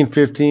 14,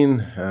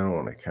 15? I don't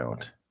want to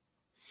count.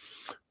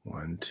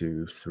 1,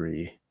 2,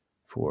 3,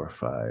 4,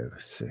 5,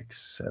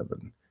 6,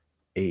 7,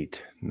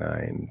 8,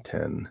 9,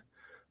 10,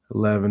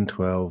 11,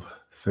 12,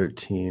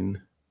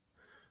 13,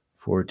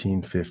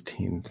 14,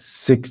 15,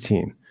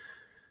 16.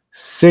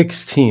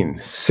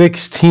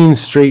 16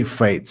 straight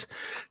fights.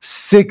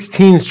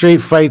 16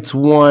 straight fights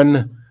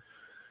won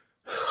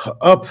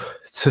up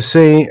to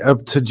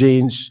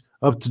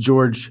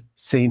George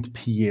St.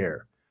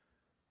 Pierre.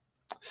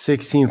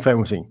 16 fight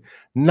winning.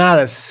 Not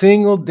a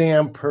single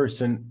damn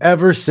person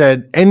ever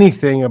said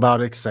anything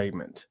about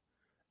excitement.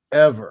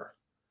 Ever.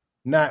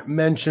 Not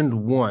mentioned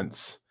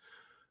once.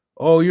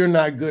 Oh, you're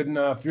not good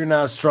enough. You're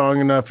not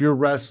strong enough. Your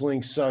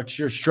wrestling sucks.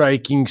 Your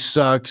striking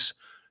sucks.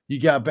 You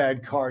got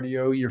bad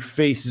cardio. Your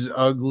face is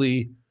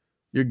ugly.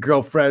 Your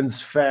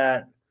girlfriend's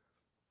fat.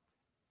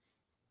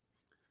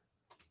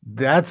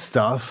 That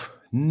stuff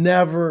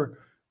never,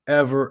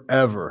 ever,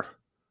 ever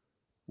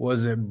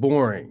was it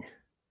boring.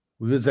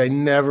 Because I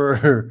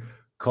never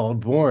called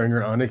boring or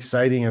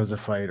unexciting as a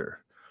fighter.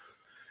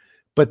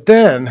 But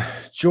then,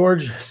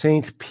 George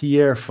St.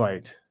 Pierre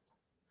fight.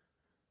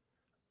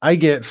 I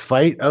get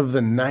fight of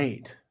the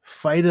night.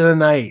 Fight of the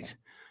night.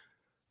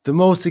 The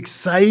most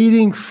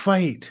exciting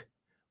fight.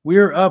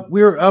 We're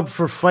up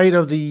for fight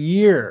of the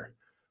year.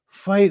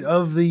 Fight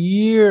of the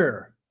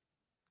year.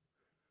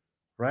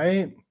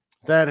 Right?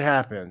 That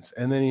happens.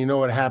 And then you know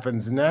what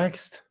happens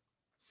next?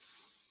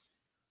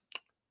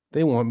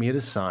 They want me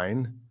to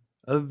sign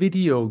a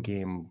video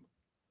game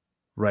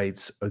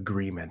rights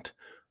agreement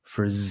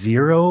for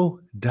 $0.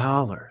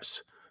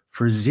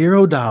 For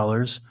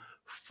 $0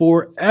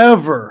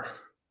 forever.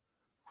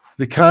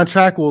 The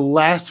contract will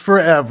last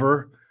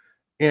forever,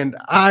 and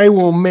I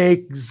will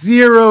make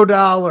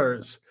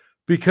 $0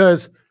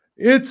 because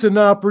it's an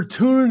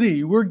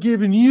opportunity. We're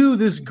giving you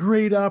this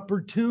great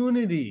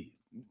opportunity.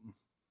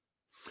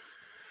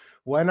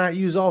 Why not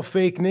use all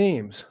fake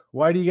names?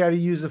 Why do you got to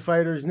use the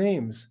fighters'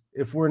 names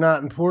if we're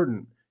not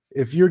important?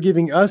 If you're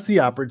giving us the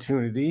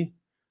opportunity,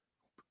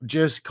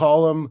 just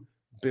call him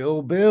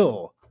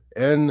Bill,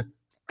 and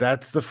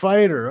that's the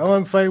fighter. Oh,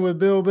 I'm fighting with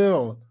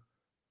Bill.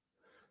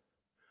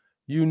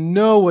 You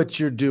know what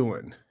you're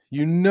doing.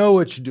 You know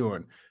what you're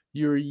doing.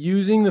 You're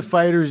using the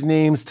fighters'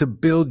 names to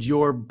build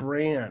your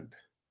brand.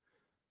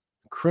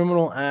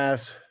 Criminal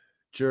ass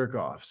jerk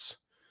offs.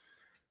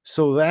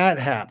 So that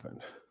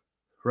happened.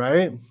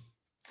 right?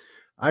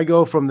 I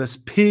go from this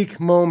peak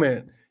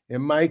moment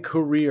in my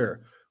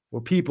career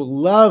where people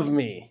love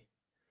me.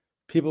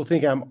 People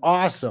think I'm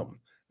awesome.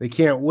 They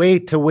can't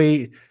wait to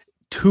wait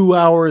 2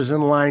 hours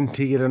in line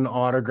to get an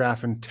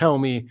autograph and tell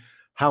me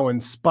how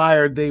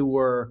inspired they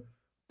were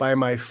by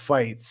my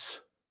fights.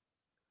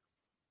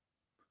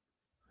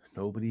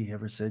 Nobody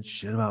ever said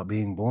shit about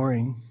being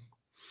boring.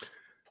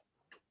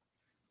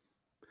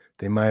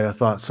 They might have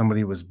thought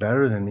somebody was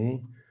better than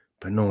me,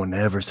 but no one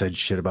ever said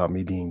shit about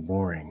me being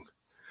boring.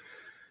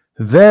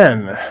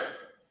 Then,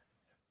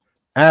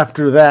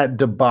 after that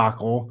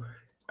debacle,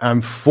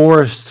 I'm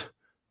forced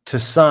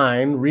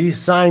to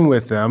re-sign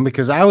with them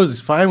because I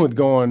was fine with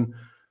going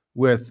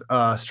with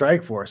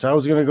Strikeforce. I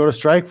was going to go to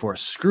Strikeforce.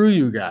 Screw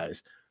you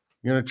guys.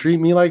 You're going to treat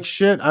me like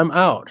shit? I'm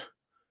out.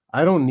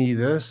 I don't need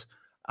this.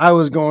 I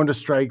was going to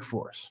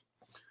Strikeforce.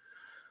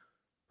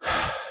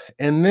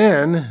 And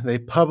then they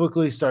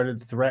publicly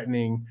started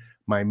threatening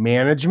my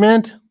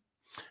management,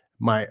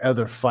 my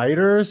other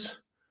fighters,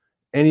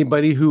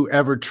 anybody who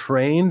ever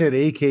trained at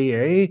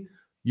AKA,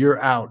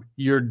 you're out.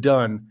 You're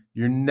done.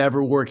 You're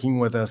never working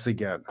with us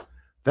again.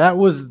 That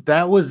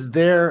was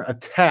their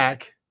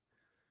attack.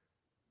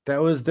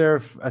 That was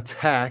their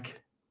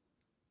attack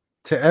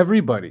to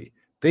everybody.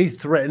 They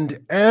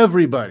threatened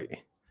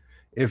everybody.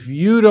 If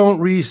you don't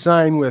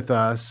re-sign with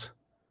us,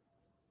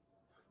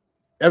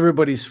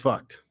 everybody's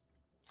fucked.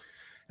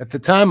 At the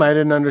time, I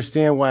didn't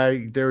understand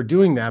why they were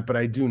doing that, but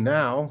I do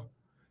now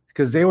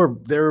because they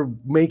were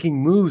making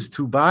moves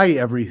to buy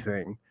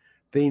everything.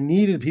 They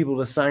needed people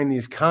to sign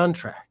these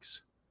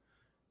contracts.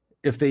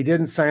 If they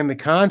didn't sign the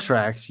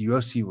contracts,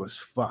 UFC was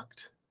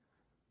fucked.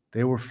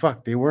 They were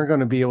fucked. They weren't going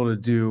to be able to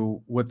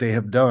do what they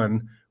have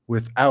done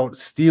without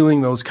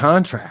stealing those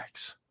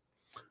contracts.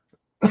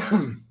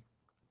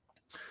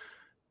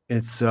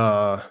 It's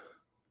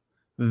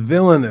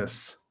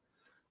villainous,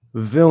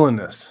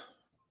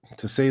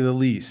 to say the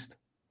least.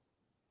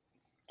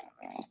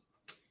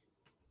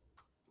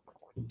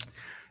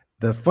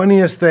 The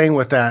funniest thing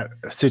with that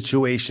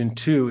situation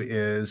too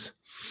is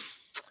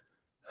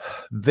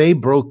they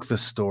broke the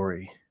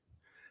story.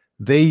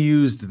 They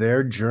used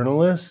their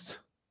journalists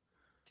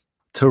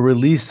to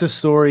release the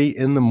story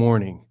in the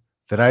morning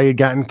that I had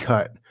gotten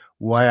cut,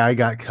 why I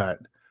got cut,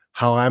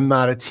 how I'm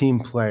not a team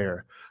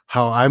player,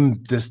 how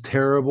I'm this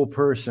terrible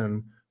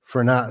person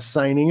for not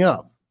signing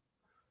up.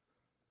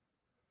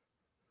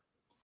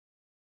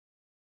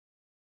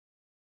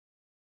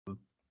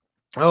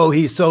 Oh,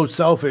 he's so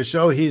selfish.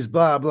 Oh, he's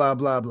blah, blah,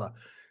 blah, blah.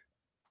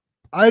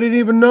 I didn't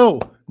even know.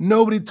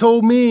 Nobody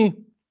told me.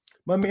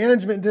 My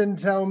management didn't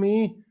tell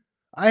me.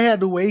 I had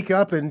to wake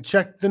up and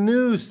check the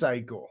news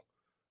cycle.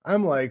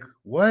 I'm like,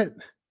 what?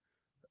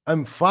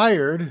 I'm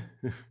fired.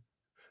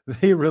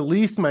 They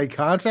released my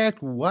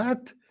contract.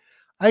 What?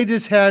 I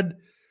just had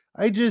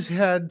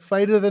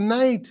fight of the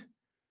night.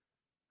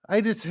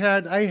 I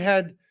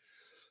had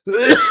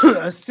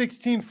a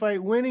 16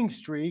 fight winning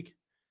streak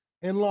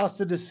and lost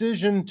a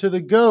decision to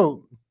the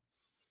GOAT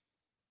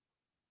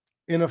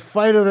in a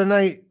fight of the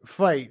night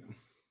fight.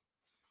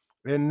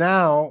 And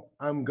now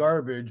I'm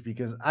garbage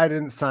because I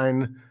didn't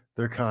sign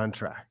their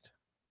contract.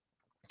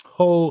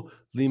 Holy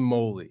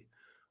moly.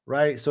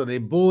 Right? So they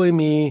bully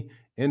me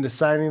into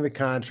signing the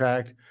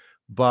contract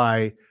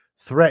by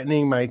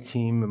threatening my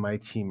team and my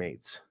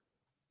teammates.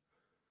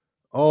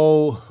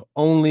 Oh,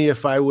 only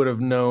if I would have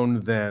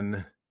known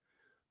then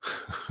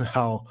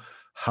how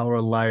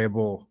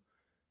reliable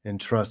and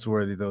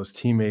trustworthy those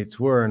teammates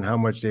were and how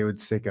much they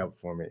would stick up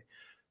for me.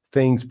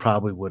 Things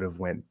probably would have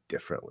went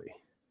differently.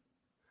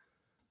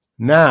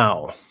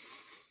 Now,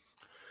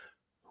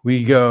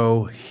 we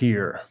go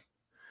here.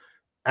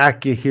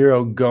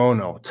 Akihiro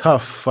Gono,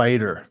 tough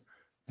fighter,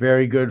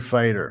 very good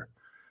fighter.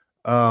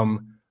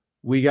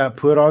 We got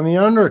put on the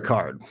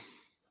undercard,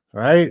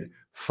 right?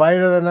 Fight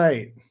of the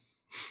night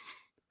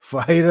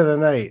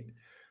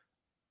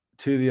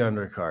to the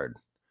undercard,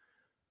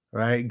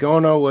 right?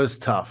 Gono was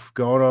tough.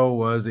 Gono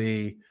was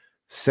a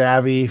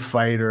savvy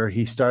fighter.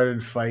 He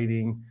started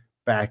fighting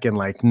back in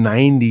like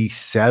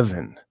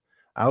 97.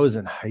 I was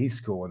in high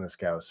school when this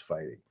guy was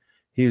fighting.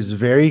 He was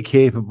very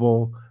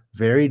capable,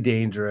 very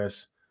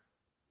dangerous,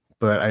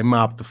 but I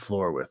mopped the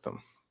floor with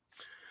him.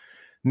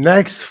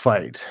 Next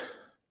fight,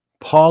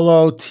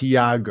 Paulo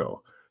Thiago.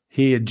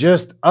 He had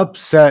just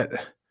upset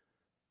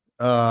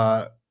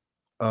Koscheck,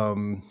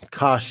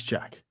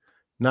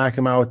 knocked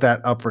him out with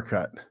that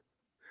uppercut.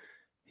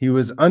 He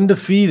was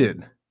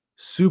undefeated,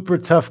 super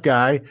tough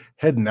guy,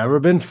 had never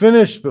been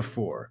finished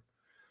before,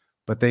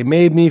 but they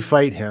made me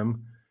fight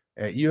him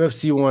at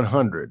UFC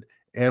 100.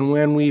 And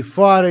when we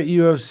fought at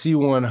UFC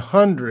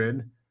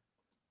 100,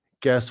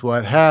 guess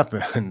what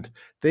happened?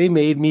 They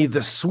made me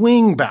the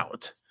swing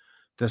bout.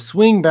 The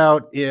swing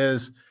bout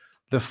is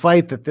the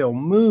fight that they'll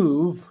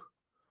move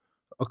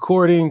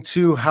according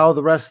to how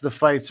the rest of the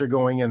fights are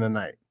going in the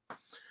night.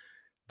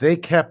 They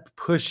kept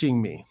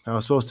pushing me. I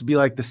was supposed to be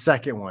like the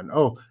second one.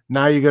 Oh,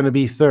 now you're going to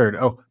be third.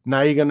 Oh,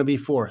 now you're going to be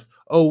fourth.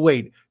 Oh,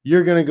 wait,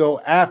 you're going to go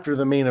after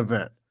the main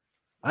event.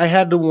 I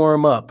had to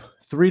warm up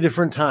 3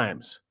 different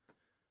times.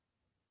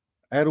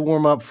 I had to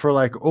warm up for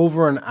like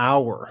over an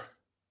hour,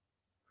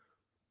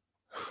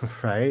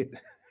 right?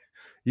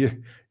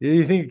 You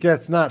think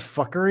that's not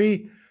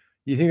fuckery?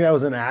 You think that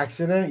was an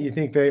accident? You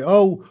think they,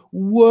 oh,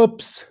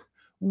 whoops,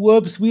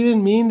 we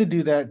didn't mean to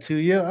do that to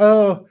you.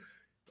 Oh,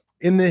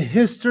 in the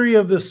history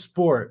of the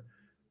sport,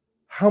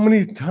 how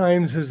many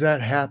times has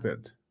that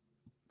happened?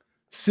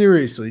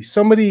 Seriously,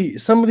 somebody,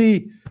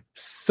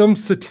 some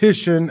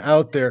statistician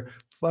out there,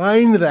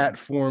 find that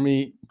for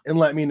me and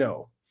let me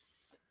know.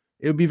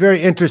 It would be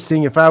very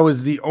interesting if I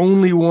was the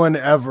only one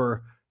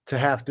ever to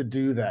have to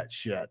do that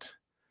shit.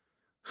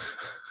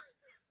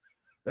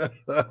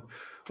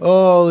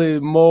 Holy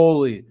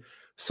moly.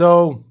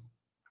 So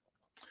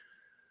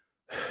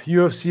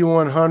UFC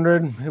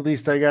 100, at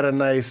least I got a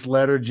nice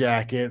leather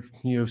jacket,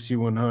 UFC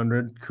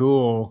 100.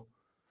 Cool.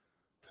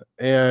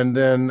 And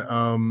then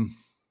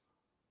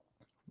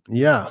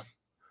yeah,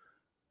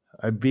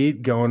 I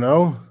beat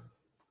Gono.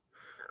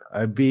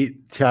 I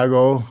beat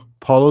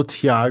Paulo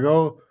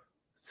Thiago,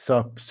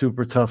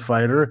 super tough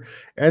fighter.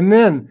 And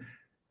then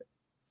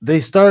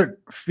they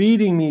start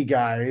feeding me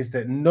guys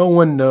that no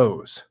one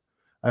knows.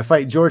 I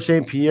fight George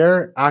St.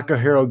 Pierre,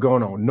 Akihiro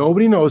Gono.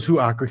 Nobody knows who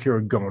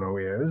Akihiro Gono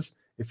is.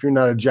 If you're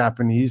not a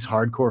Japanese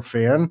hardcore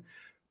fan,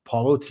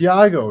 Paulo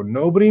Thiago.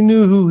 Nobody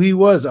knew who he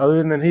was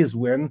other than his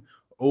win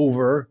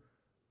over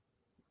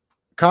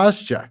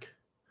Koscheck.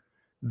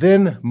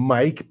 Then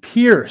Mike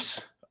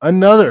Pierce,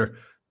 another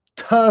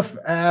tough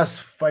ass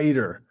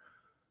fighter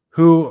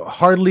who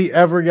hardly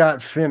ever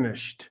got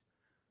finished.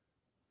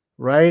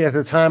 Right? At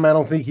the time, I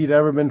don't think he'd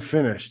ever been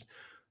finished.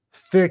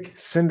 Thick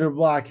cinder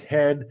block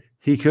head.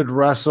 He could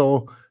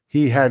wrestle.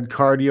 He had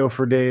cardio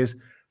for days.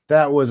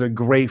 That was a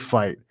great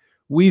fight.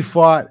 We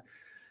fought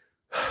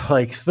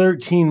like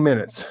 13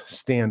 minutes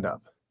stand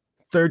up.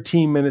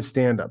 13-minute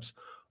stand-ups.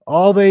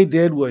 All they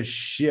did was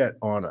shit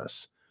on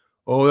us.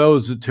 Oh, that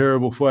was a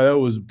terrible fight. That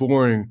was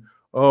boring.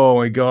 Oh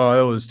my God,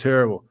 that was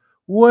terrible.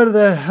 What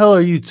the hell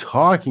are you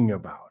talking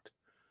about?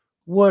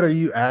 What are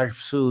you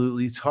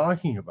absolutely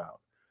talking about?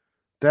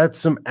 That's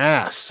some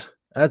ass.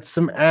 That's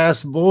some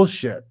ass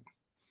bullshit.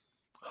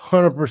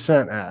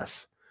 100%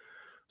 ass.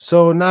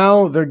 So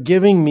now they're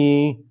giving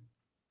me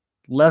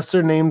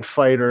lesser named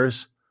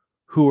fighters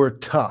who are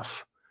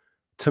tough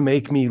to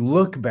make me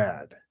look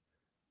bad.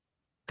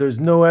 There's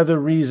no other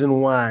reason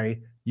why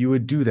you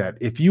would do that.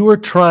 If you're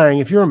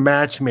a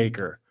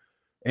matchmaker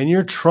and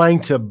you're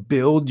trying to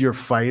build your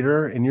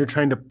fighter and you're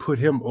trying to put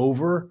him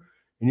over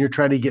and you're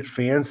trying to get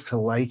fans to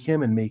like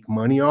him and make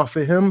money off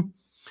of him,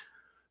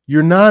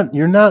 you're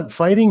not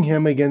fighting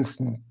him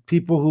against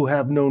people who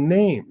have no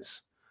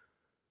names.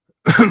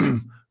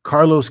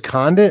 Carlos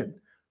Condit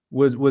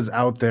was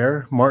out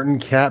there. Martin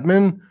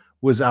Kapman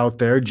was out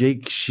there.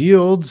 Jake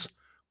Shields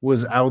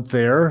was out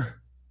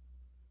there.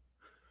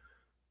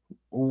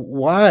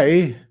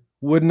 Why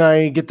wouldn't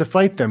I get to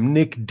fight them?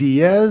 Nick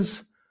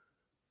Diaz,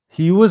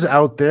 he was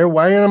out there.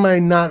 Why am I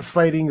not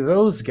fighting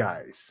those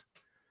guys?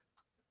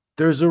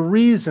 There's a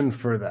reason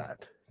for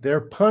that.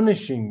 They're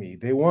punishing me.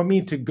 They want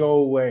me to go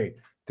away.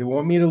 They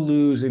want me to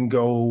lose and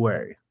go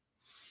away.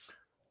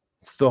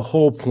 It's the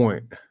whole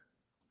point.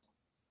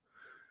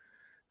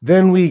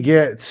 Then we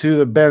get to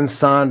the Ben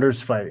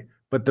Saunders fight.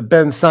 But the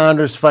Ben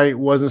Saunders fight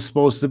wasn't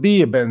supposed to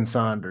be a Ben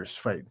Saunders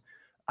fight.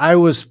 I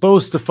was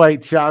supposed to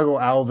fight Thiago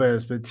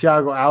Alves, but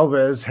Thiago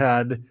Alves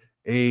had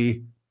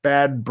a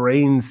bad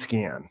brain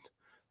scan.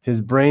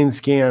 His brain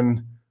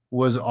scan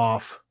was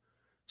off.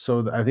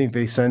 So I think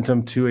they sent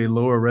him to a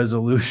lower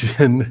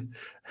resolution,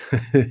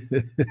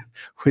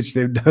 which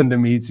they've done to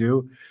me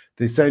too.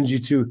 They send you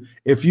to,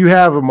 if you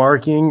have a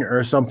marking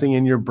or something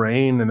in your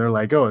brain and they're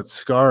like, oh, it's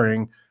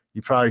scarring,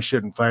 you probably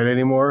shouldn't fight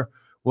anymore.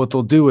 What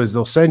they'll do is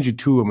they'll send you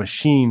to a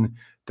machine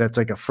that's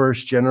like a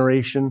first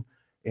generation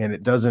and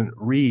it doesn't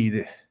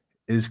read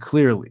as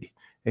clearly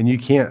and you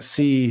can't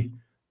see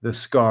the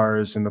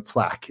scars and the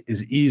plaque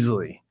as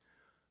easily.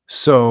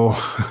 So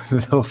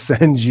they'll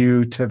send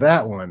you to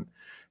that one.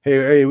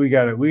 Hey, we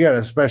got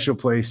a special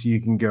place you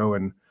can go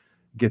and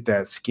get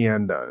that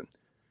scan done.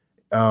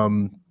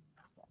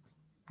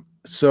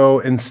 So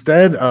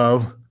instead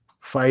of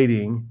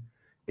fighting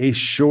a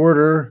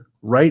shorter,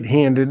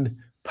 right-handed,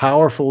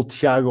 powerful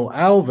Thiago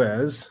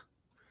Alves,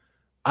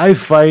 I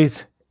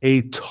fight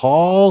a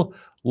tall,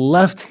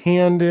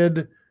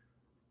 left-handed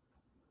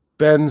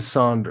Ben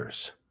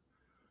Saunders,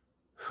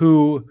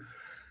 who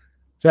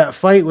that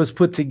fight was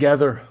put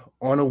together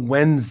on a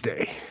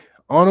Wednesday.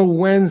 On a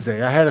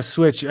Wednesday, I had to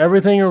switch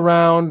everything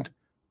around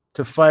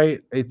to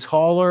fight a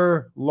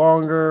taller,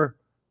 longer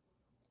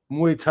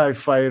Muay Thai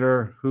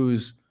fighter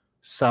who's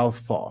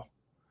southpaw.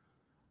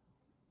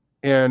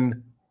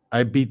 And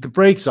I beat the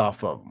brakes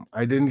off of him.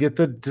 I didn't get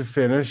to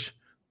finish,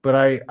 but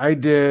I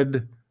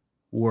did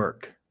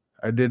work.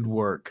 I did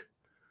work.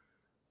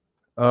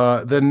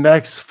 The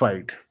next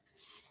fight,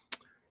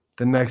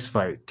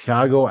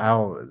 Thiago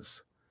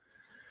Alves.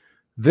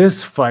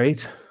 This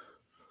fight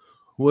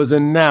was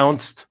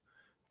announced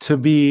to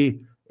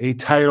be a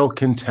title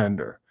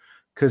contender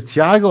because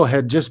Thiago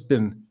had just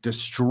been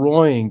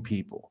destroying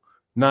people.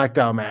 Knocked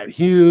out Matt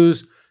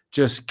Hughes,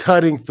 just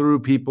cutting through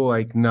people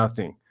like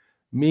nothing.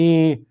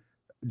 Me,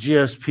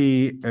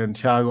 GSP, and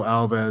Thiago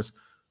Alves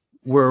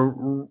were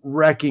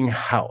wrecking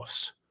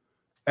house.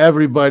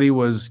 Everybody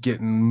was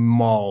getting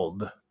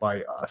mauled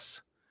by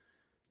us.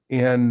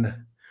 And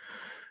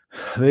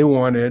they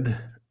wanted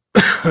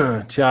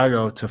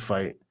Thiago to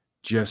fight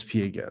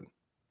GSP again.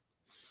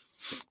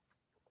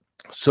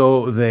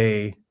 So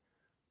they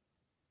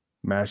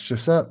matched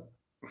us up.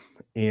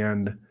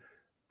 And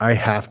I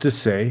have to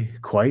say,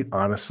 quite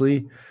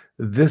honestly,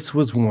 this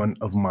was one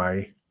of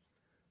my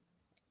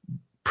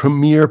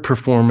premier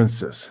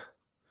performances.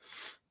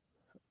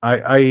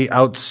 I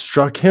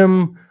outstruck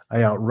him.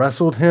 I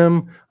out-wrestled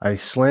him. I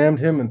slammed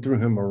him and threw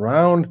him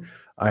around.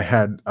 I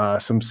had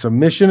some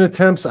submission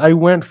attempts I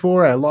went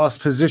for. I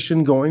lost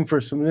position going for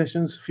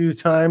submissions a few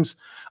times.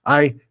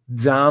 I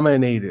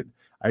dominated.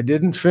 I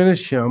didn't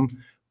finish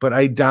him, but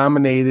I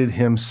dominated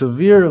him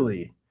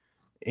severely.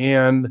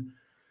 And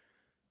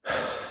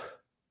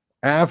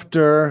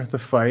after the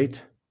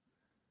fight,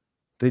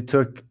 they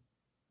took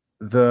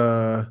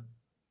the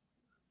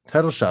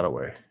title shot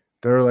away.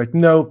 They were like,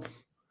 nope,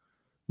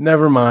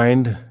 never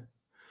mind.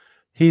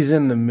 He's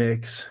in the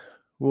mix.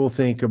 We'll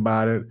think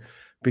about it,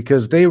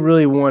 because they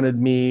really wanted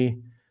me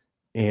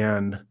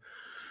and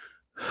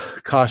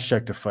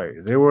Koscheck to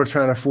fight. They were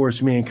trying to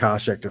force me and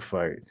Koscheck to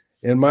fight.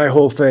 And my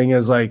whole thing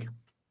is like,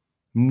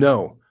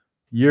 no,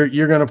 you're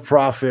going to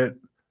profit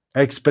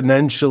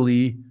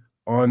exponentially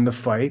on the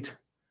fight,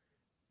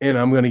 and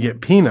I'm going to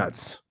get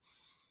peanuts.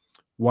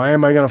 Why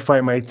am I going to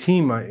fight my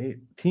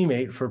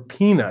teammate for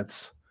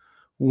peanuts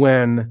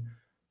when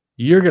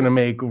you're going to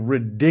make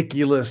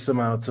ridiculous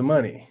amounts of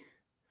money?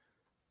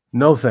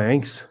 No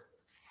thanks.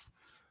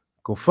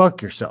 Go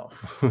fuck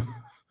yourself.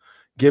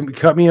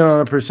 Cut me in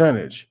on a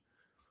percentage.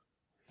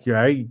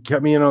 Right?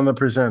 Cut me in on the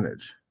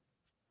percentage.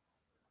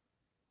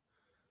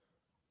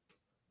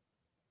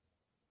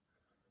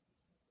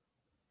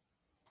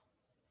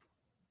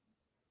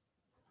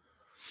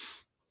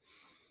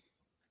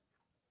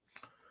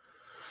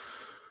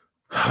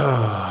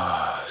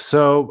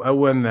 So I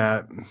win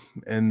that,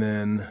 and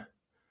then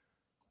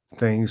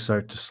things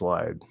start to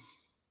slide.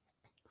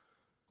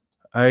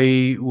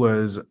 I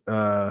was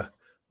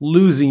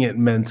losing it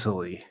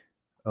mentally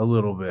a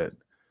little bit,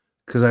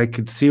 because I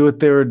could see what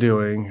they were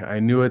doing. I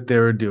knew what they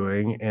were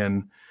doing,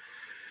 and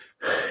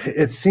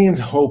it seemed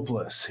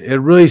hopeless. It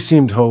really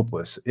seemed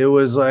hopeless. It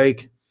was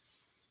like,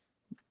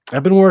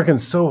 I've been working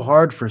so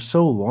hard for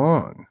so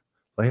long.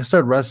 Like, I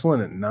started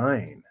wrestling at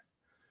 9,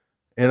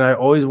 and I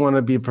always wanted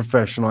to be a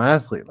professional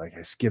athlete. Like,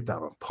 I skipped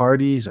out on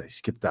parties. I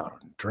skipped out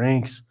on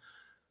drinks.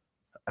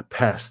 I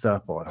passed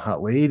up on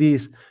hot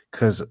ladies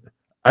because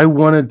I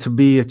wanted to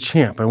be a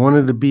champ. I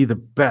wanted to be the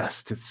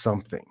best at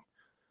something.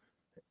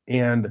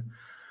 And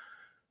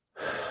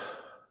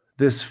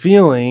this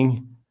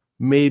feeling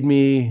made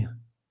me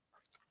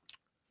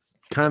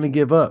kind of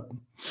give up.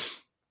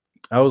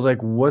 I was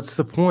like, what's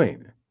the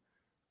point?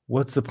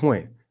 What's the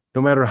point?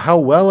 No matter how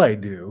well I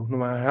do, no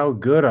matter how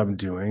good I'm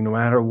doing, no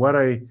matter what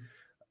I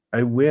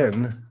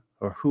win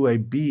or who I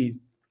beat,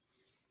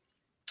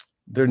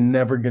 they're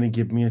never going to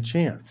give me a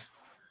chance.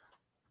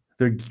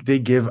 They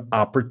give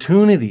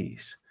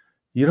opportunities.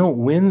 You don't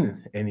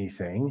win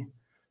anything.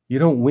 You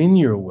don't win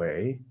your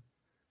way.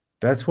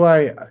 That's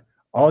why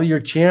all your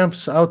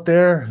champs out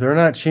there, they're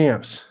not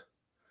champs.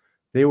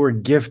 They were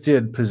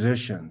gifted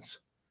positions.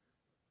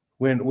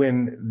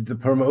 When the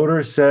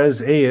promoter says,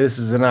 hey, this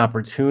is an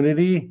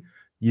opportunity,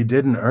 you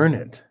didn't earn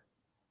it.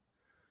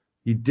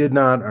 You did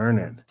not earn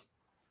it.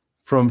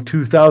 From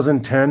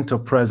 2010 till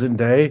present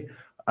day,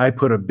 I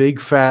put a big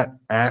fat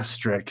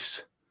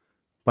asterisk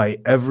by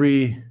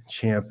every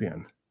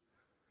champion,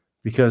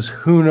 because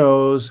who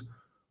knows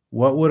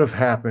what would have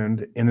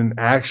happened in an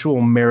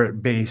actual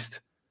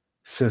merit-based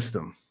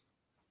system,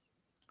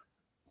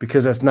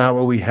 because that's not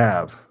what we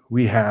have.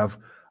 We have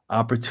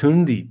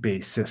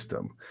opportunity-based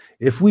system.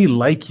 If we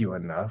like you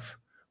enough,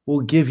 we'll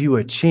give you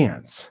a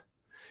chance.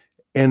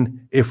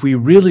 And if we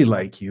really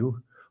like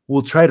you,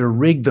 we'll try to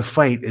rig the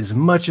fight as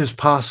much as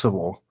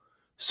possible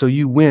so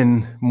you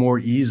win more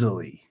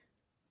easily.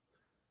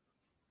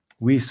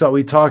 We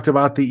talked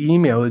about the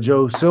email, the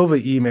Joe Silva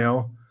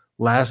email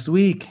last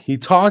week. He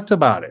talked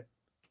about it.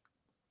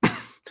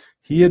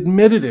 He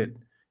admitted it.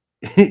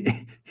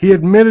 He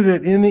admitted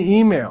it in the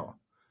email.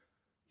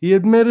 He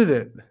admitted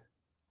it.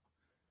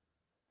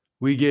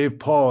 We gave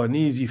Paul an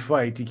easy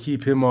fight to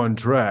keep him on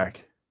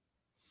track.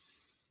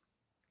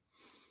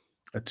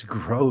 That's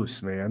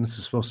gross, man. This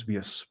is supposed to be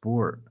a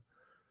sport.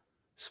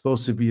 It's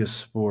supposed to be a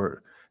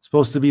sport. It's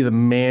supposed to be the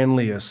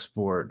manliest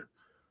sport.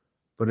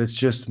 But it's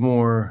just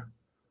more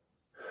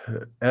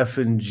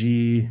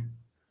F&G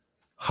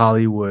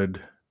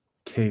Hollywood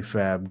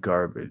kayfabe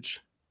garbage.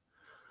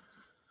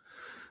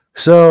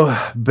 So,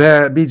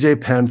 BJ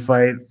Penn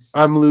fight.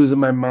 I'm losing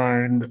my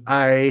mind.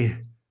 I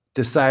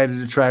decided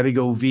to try to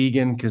go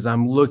vegan because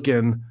I'm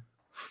looking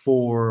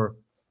for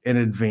an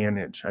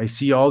advantage. I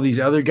see all these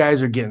other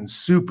guys are getting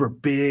super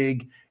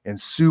big and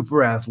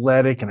super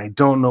athletic, and I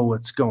don't know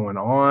what's going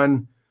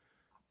on.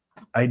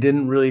 I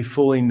didn't really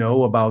fully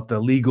know about the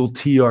legal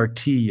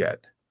TRT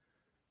yet,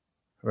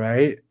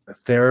 right?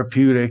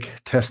 Therapeutic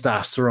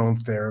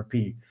testosterone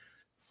therapy.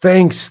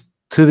 Thanks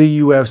to the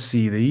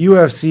UFC. The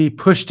UFC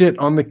pushed it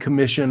on the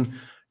commission.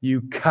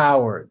 You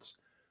cowards.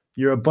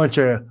 You're a bunch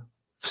of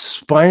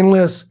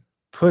spineless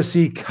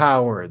pussy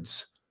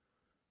cowards.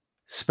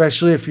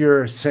 Especially if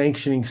you're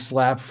sanctioning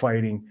slap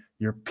fighting.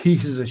 You're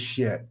pieces of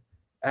shit.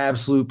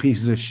 Absolute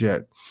pieces of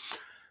shit.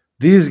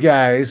 These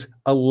guys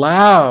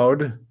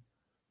allowed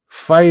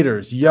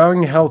fighters,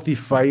 young, healthy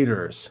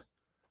fighters,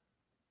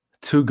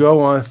 to go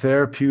on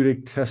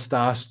therapeutic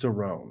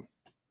testosterone.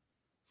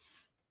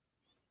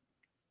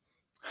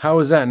 How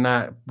is that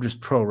not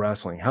just pro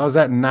wrestling? How is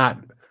that not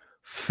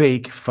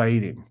fake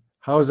fighting?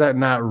 How is that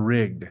not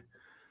rigged?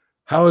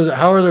 How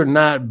are there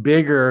not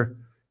bigger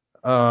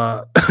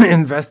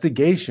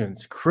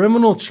investigations,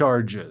 criminal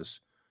charges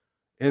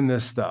in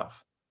this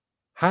stuff?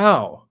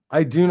 How?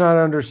 I do not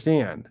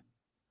understand.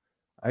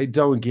 I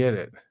don't get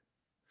it.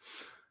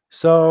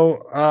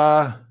 So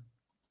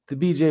the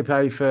BJ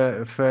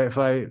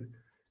fight,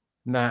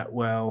 not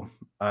well.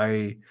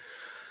 I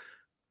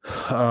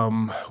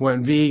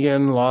went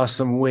vegan, lost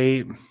some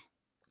weight,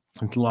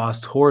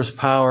 lost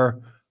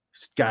horsepower,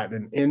 got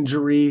an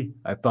injury.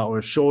 I thought it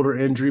was a shoulder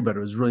injury, but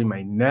it was really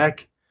my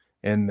neck,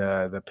 and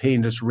the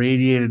pain just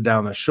radiated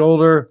down the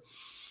shoulder.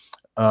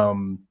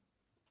 And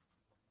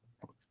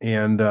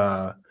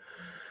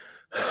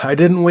I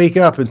didn't wake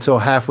up until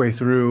halfway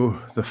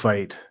through the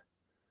fight.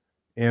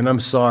 And I'm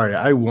sorry,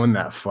 I won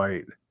that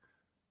fight.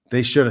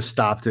 They should have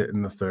stopped it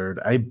in the third.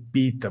 I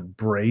beat the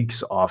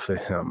brakes off of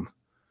him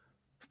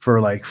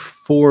for like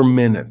 4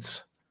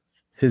 minutes.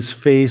 His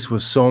face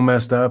was so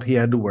messed up. He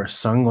had to wear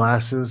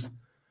sunglasses.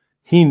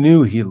 He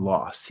knew he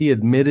lost. He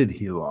admitted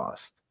he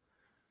lost.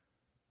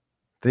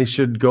 They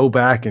should go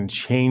back and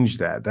change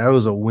that. That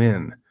was a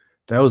win.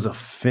 That was a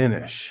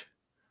finish.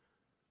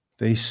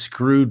 They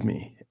screwed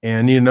me.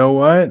 And you know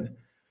what?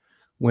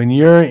 When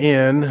you're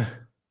in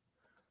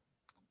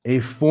a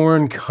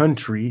foreign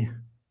country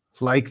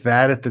like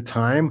that at the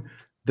time,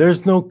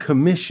 there's no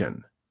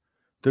commission.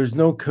 There's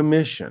no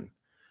commission.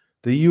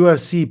 The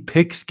UFC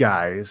picks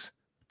guys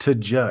to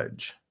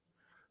judge.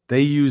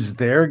 They use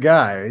their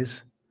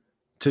guys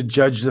to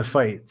judge the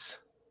fights.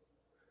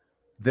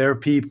 Their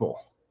people.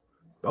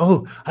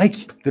 Oh,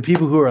 the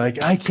people who are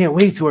like, I can't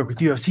wait to work with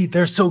UFC.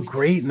 They're so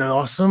great and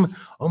awesome.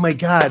 Oh my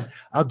God,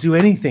 I'll do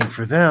anything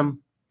for them.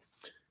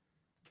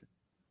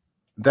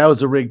 That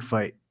was a rigged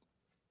fight.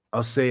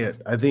 I'll say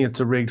it. I think it's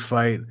a rigged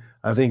fight.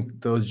 I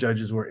think those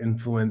judges were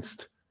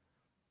influenced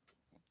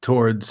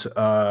towards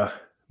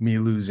me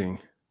losing.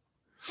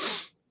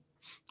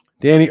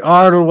 Danny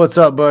Arnold, what's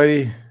up,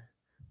 buddy?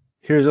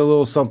 Here's a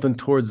little something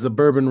towards the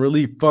Bourbon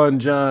Relief Fund,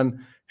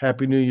 John.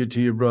 Happy New Year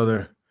to you,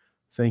 brother.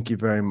 Thank you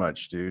very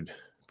much, dude.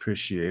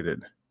 Appreciate it.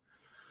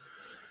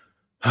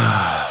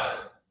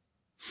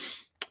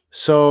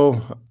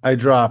 So I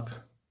drop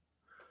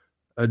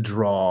a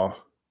draw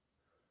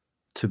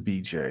to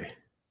BJ.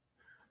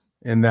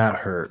 And that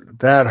hurt.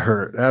 That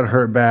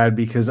hurt bad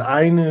because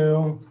I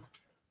knew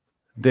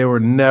they were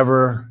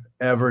never,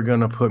 ever going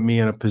to put me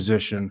in a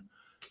position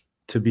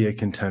to be a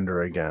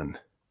contender again.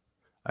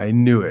 I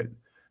knew it.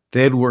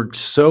 They had worked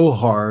so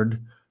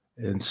hard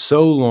and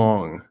so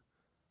long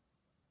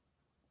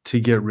to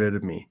get rid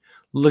of me.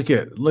 Look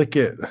at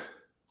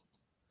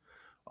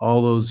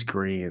all those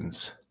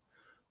greens.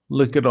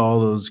 Look at all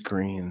those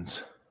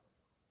greens.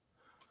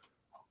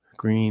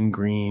 Green,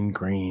 green,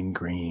 green,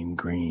 green,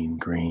 green,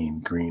 green,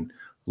 green.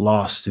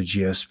 Lost to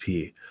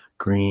GSP.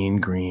 Green,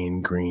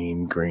 green,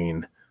 green,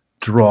 green.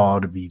 Draw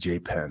to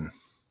BJ Penn.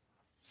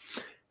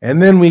 And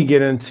then we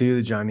get into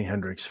the Johnny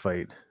Hendricks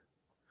fight.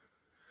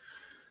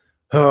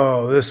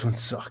 Oh, this one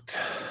sucked.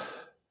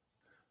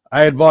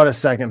 I had bought a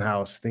second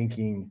house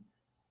thinking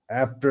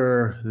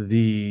after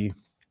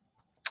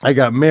I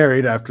got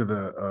married after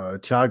the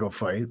Thiago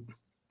fight.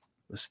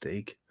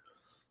 Mistake.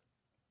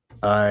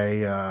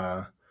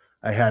 I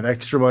had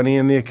extra money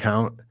in the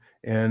account,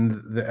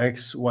 and the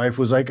ex-wife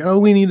was like, oh,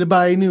 we need to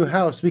buy a new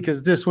house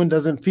because this one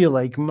doesn't feel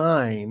like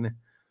mine.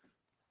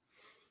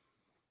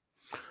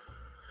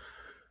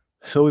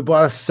 So we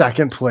bought a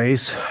second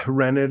place,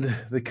 rented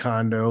the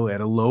condo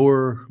at a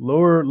lower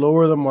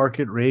the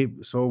market rate.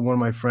 So one of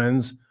my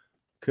friends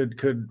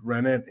could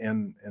rent it,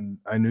 and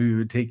I knew he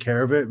would take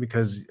care of it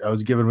because I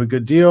was giving him a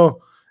good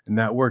deal, and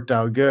that worked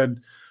out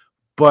good.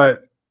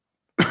 But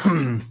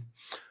I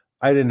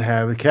didn't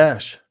have the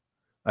cash.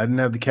 I didn't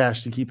have the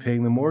cash to keep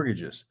paying the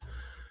mortgages.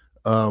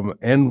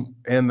 And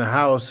the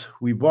house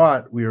we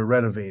bought, we were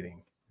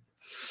renovating.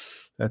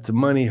 That's a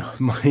money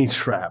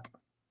trap.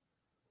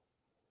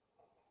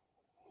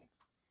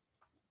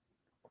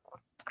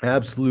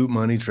 Absolute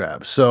money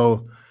trap.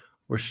 So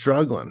we're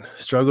struggling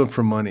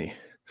for money.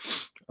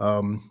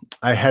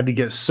 I had to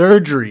get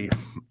surgery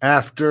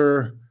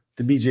after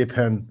the BJ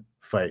Penn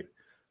fight.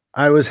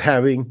 I was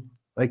having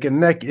like a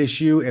neck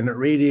issue and it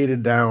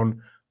radiated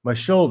down my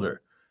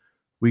shoulder.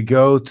 We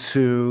go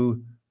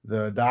to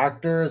the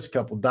doctors, a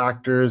couple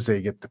doctors,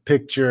 they get the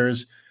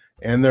pictures,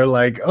 And they're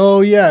like,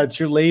 oh, yeah, it's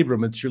your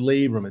labrum. It's your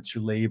labrum. It's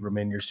your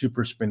labrum and your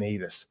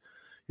supraspinatus.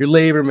 Your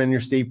labrum and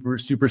your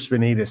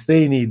supraspinatus,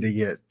 they need to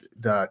get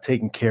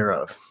taken care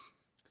of.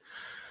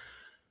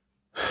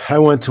 I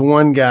went to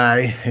one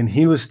guy and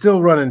he was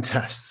still running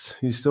tests.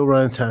 He's still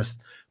running tests.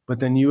 But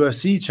then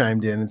UFC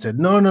chimed in and said,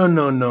 no, no,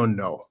 no, no,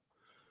 no.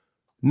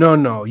 No,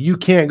 no, you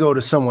can't go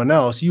to someone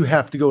else. You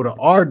have to go to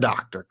our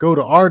doctor. Go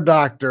to our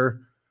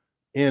doctor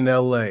in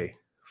LA.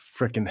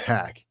 Freaking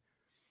hack.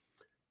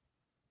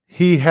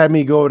 He had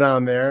me go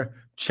down there,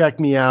 check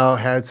me out,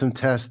 had some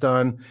tests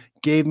done,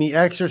 gave me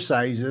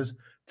exercises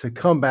to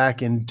come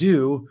back and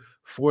do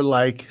for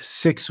like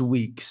 6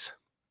 weeks.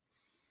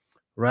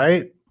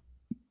 Right?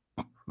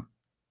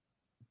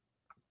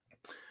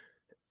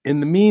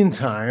 In the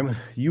meantime,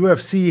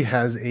 UFC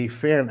has a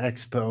fan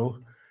expo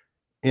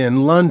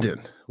in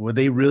London where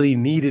they really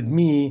needed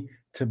me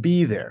to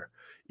be there.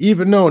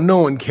 Even though no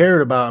one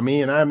cared about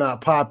me and I'm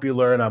not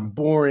popular and I'm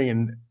boring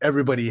and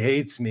everybody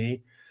hates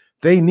me,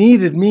 they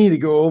needed me to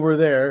go over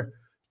there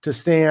to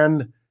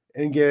stand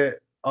and get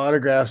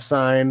autographs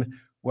signed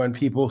when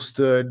people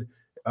stood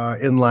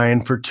in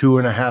line for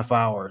 2.5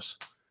 hours.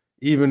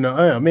 Even though,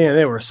 oh man,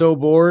 they were so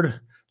bored.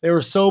 They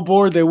were so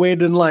bored, they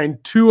waited in line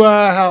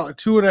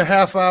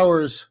 2.5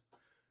 hours.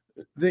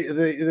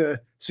 The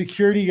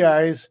security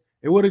guys,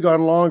 it would have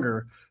gone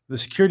longer. The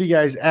security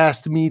guys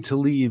asked me to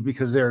leave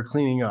because they were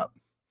cleaning up.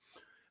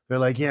 They're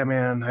like, yeah,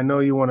 man, I know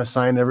you want to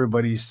sign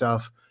everybody's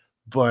stuff,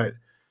 but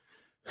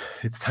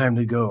it's time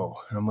to go.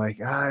 And I'm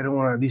like, I don't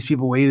want to, these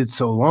people waited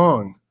so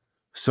long.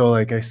 So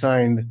like I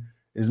signed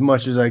as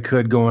much as I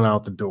could going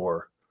out the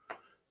door.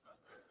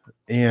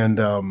 And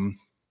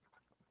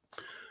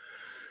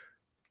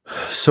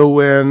so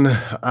when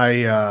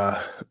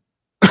I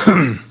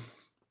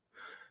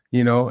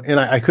you know, and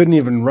I couldn't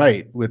even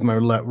write with my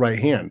right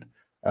hand.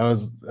 I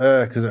was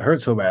because it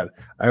hurt so bad.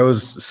 I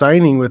was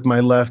signing with my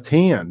left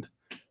hand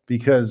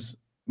because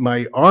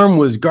my arm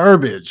was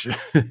garbage.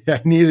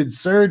 I needed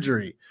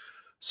surgery,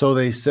 so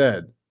they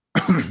said.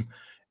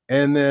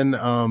 And then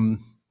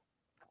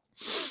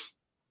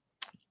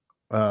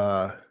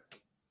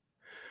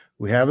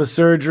we have a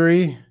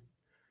surgery.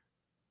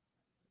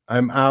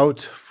 I'm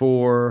out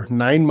for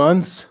 9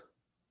 months.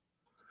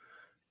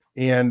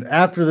 And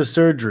after the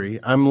surgery,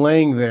 I'm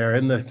laying there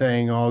in the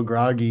thing all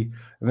groggy.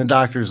 And the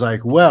doctor's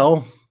like,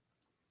 well,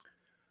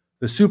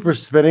 the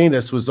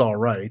supraspinatus was all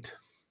right.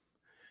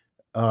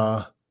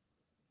 But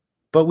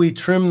we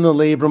trimmed the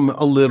labrum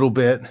a little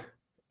bit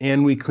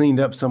and we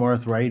cleaned up some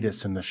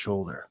arthritis in the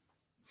shoulder.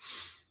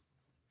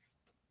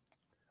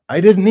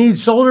 I didn't need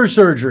shoulder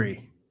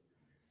surgery.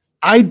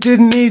 I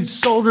didn't need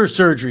shoulder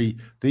surgery.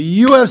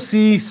 The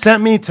UFC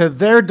sent me to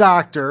their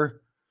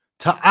doctor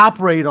to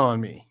operate on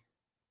me.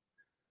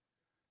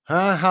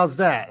 Huh? How's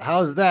that?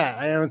 How's that?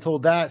 I haven't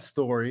told that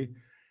story.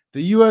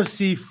 The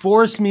UFC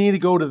forced me to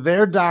go to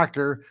their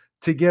doctor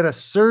to get a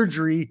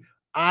surgery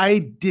I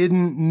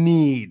didn't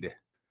need.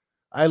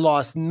 I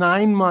lost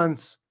 9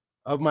 months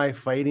of my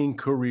fighting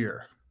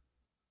career.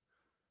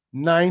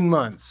 9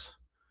 months.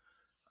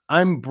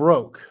 I'm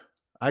broke.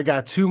 I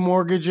got 2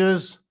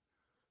 mortgages.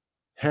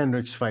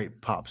 Hendrick's fight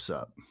pops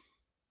up.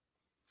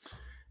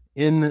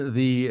 In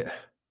the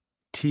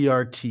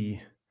TRT,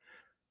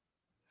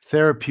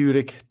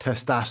 therapeutic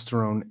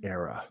testosterone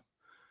era.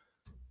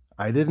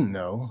 I didn't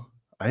know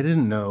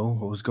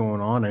what was going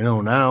on. I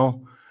know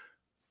now,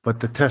 but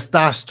the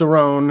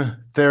testosterone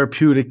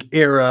therapeutic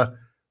era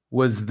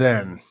was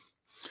then.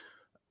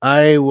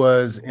 I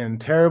was in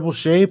terrible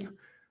shape.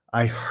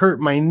 I hurt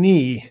my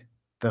knee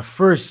the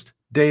first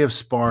day of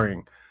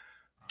sparring.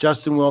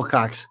 Justin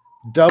Wilcox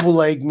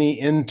double-legged me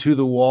into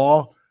the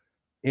wall,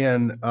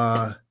 and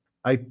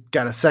I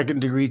got a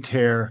 2nd-degree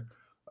tear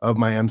of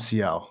my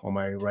MCL on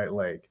my right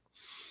leg.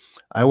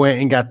 I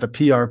went and got the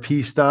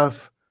PRP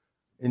stuff,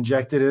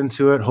 injected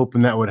into it,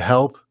 hoping that would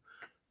help.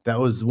 That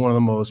was one of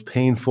the most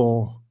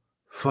painful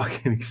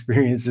fucking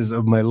experiences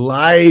of my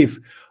life.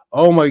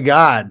 Oh my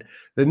God.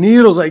 The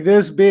needle's like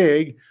this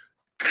big.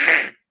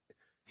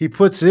 He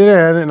puts it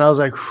in, and I was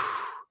like,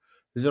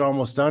 is it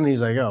almost done?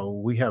 He's like,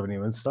 oh, we haven't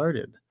even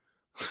started.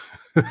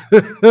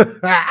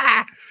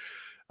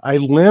 I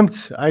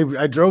limped.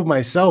 I drove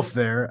myself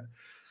there.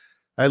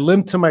 I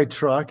limped to my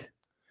truck,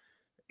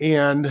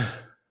 and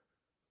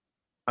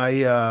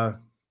I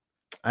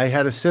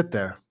had to sit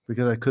there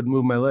because I couldn't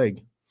move my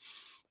leg.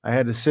 I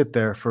had to sit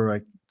there for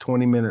like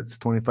 20 minutes,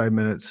 25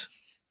 minutes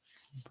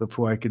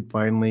before I could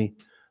finally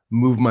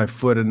move my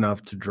foot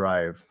enough to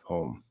drive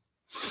home.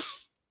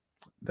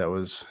 That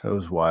was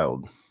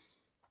wild.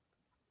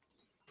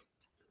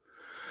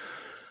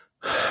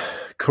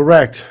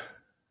 Correct.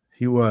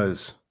 He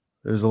was.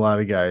 There's a lot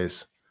of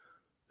guys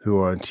who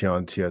were on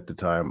TNT at the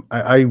time.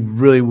 I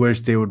really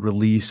wish they would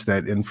release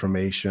that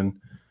information.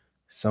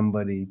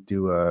 Somebody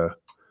do a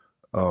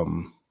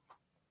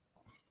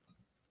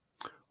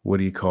what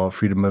do you call it?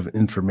 Freedom of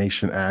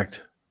Information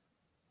Act.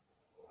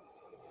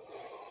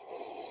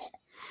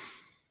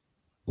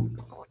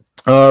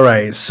 All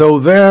right. So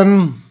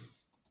then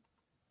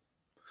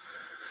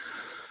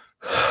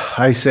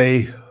I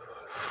say,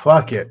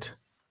 fuck it.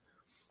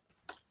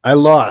 I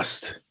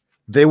lost.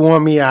 They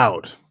want me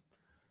out.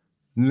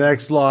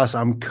 Next loss,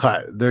 I'm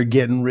cut. They're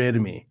getting rid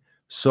of me.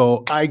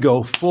 So I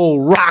go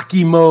full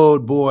Rocky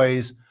mode,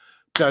 boys.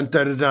 Dun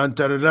dun dun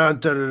dun dun dun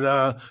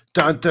dun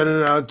dun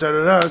dun dun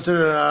dun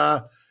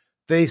dun.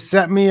 They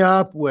set me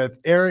up with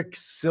Eric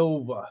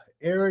Silva.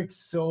 Eric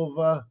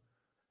Silva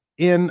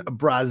in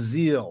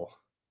Brazil.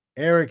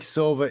 Eric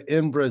Silva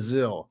in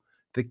Brazil.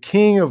 The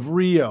King of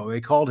Rio.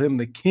 They called him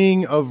the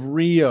King of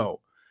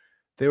Rio.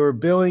 They were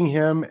billing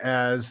him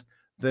as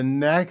the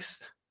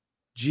next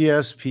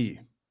GSP.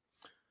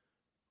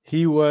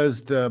 He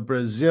was the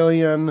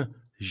Brazilian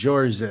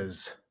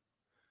Jorges,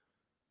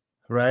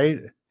 right?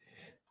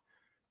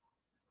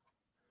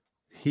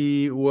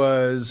 He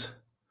was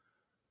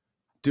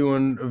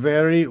doing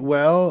very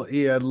well.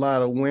 He had a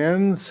lot of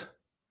wins.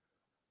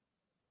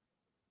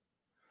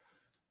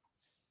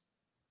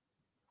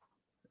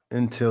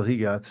 Until he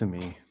got to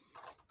me.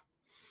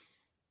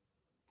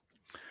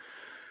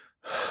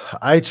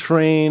 I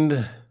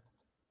trained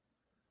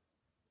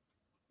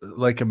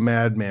like a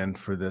madman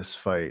for this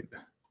fight.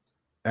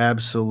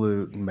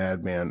 Absolute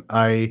madman.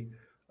 I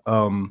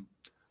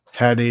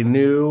had a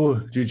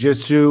new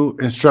jiu-jitsu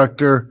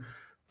instructor,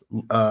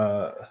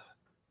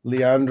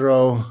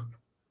 Leandro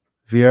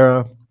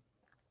Vieira,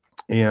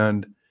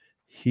 and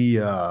he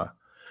had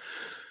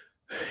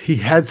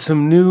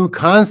some new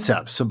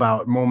concepts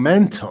about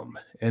momentum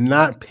and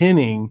not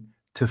pinning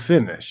to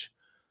finish.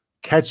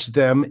 Catch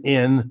them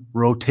in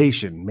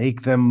rotation,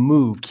 make them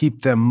move,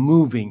 keep them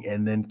moving,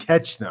 and then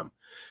catch them.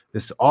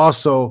 This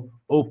also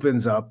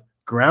opens up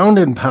ground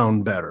and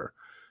pound better.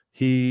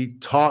 He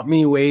taught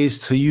me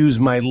ways to use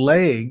my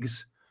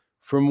legs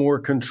for more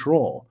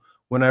control.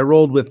 When I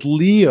rolled with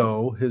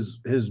Leo,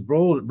 his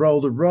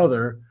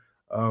brother,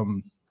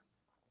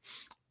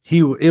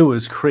 it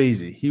was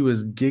crazy. He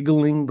was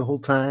giggling the whole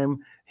time.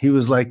 He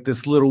was like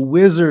this little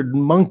wizard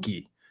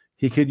monkey.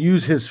 He could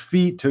use his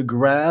feet to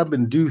grab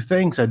and do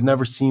things I'd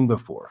never seen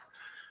before.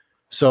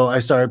 So I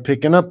started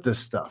picking up this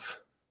stuff.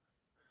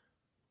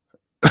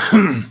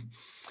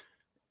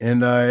 And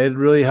it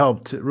really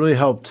helped. It really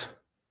helped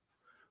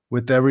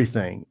with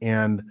everything.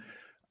 And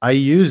I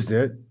used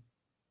it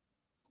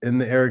in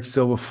the Eric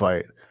Silva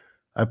fight.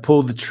 I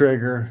pulled the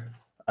trigger.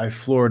 I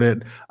floored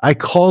it. I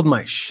called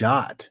my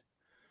shot.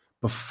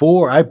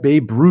 Before I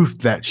Babe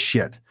Ruthed that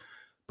shit.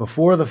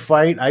 Before the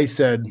fight, I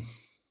said,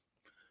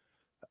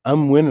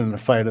 I'm winning the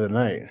fight of the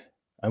night.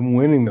 I'm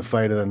winning the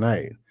fight of the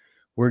night.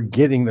 We're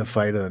getting the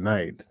fight of the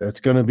night. That's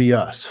going to be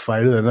us.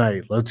 Fight of the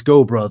night. Let's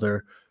go,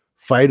 brother.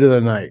 Fight of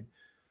the night.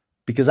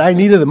 Because I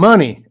needed the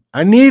money.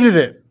 I needed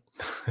it.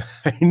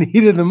 I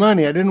needed the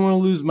money. I didn't want to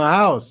lose my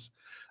house.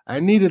 I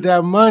needed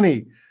that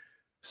money.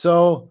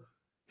 So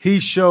he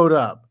showed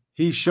up.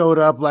 He showed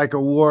up like a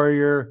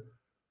warrior.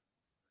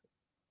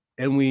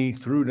 And we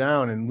threw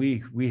down and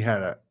we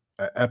had a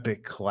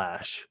epic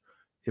clash.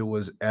 It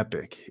was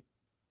epic.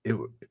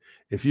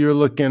 If you're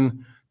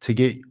looking to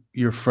get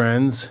your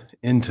friends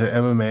into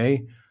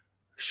MMA,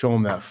 show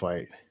them that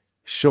fight.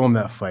 Show them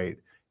that fight.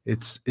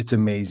 It's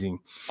amazing.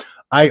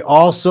 I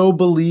also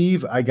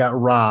believe I got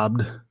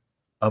robbed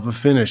of a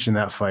finish in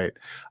that fight.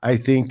 I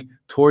think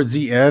towards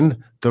the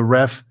end, the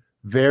ref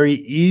very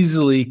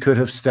easily could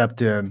have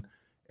stepped in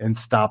and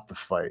stopped the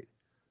fight.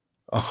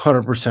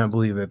 100%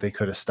 believe that they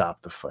could have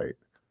stopped the fight.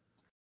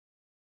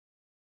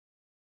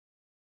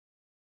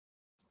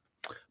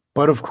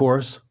 But of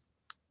course,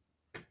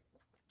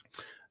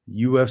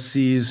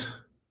 UFC's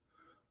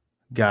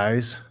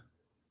guys,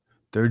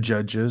 they're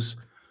judges,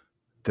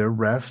 they're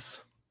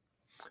refs.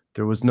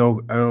 There was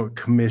no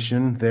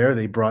commission there.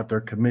 They brought their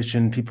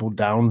commission people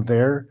down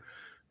there.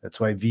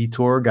 That's why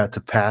Vitor got to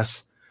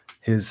pass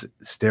his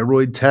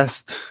steroid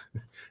test.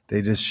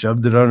 They just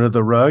shoved it under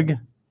the rug.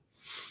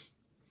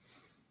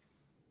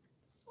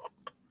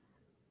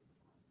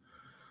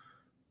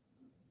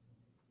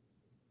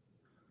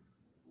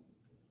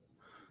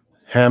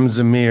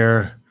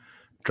 Hamzamir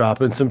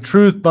dropping some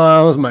truth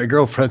bombs. My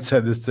girlfriend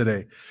said this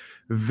today.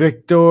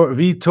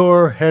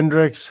 Vitor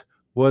Hendricks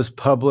was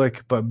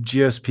public, but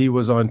GSP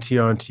was on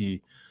TNT.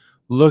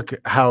 Look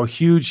how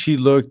huge he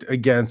looked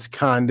against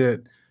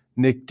Condit,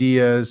 Nick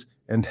Diaz,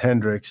 and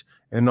Hendricks.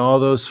 And all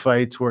those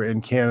fights were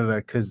in Canada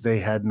because they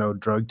had no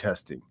drug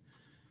testing.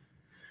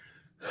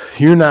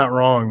 You're not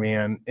wrong,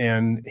 man.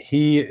 And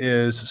he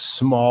is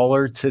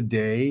smaller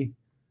today.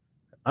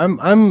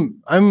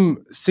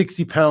 I'm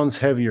 60 pounds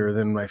heavier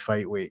than my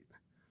fight weight.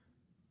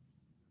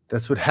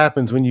 That's what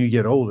happens when you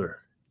get older.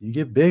 You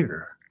get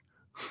bigger.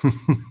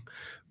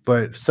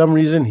 But for some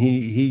reason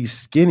he's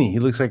skinny. He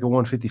looks like a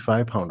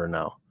 155 pounder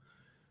now.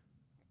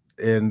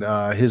 And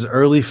his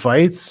early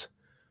fights,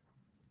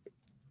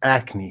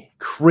 acne,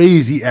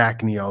 crazy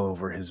acne all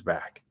over his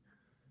back.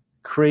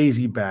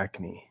 Crazy back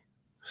knee.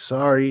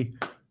 Sorry,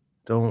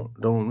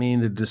 don't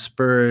mean to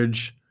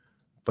disparage,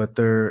 but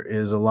there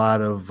is a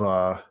lot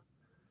of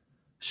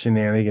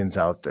shenanigans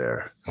out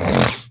there.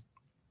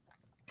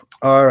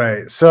 All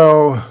right,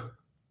 so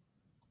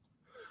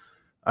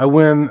I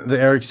win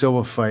the Eric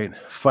Silva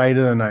fight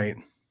of the night.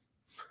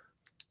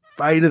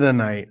 fight of the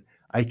night.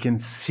 I can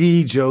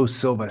see Joe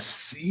Silva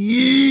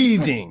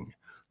seething.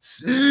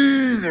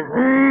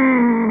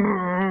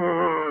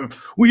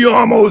 We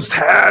almost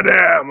had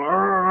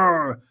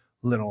him.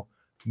 Little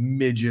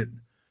midget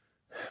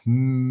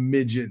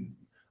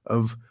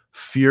of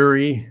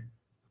fury.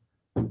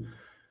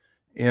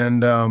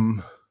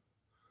 And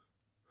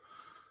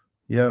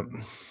yep,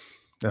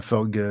 that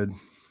felt good.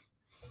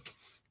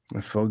 I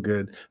felt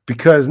good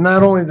because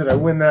not only did I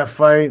win that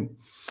fight,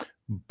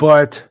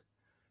 but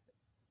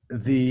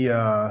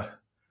the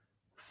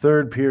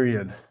third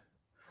period,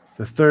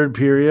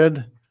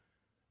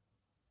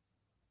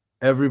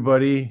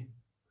 everybody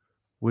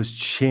was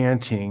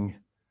chanting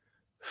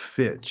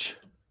Fitch.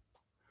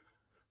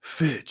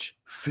 Fitch,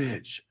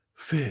 Fitch,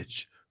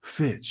 Fitch,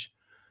 Fitch.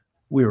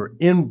 We were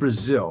in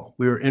Brazil.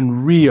 We were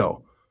in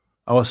Rio.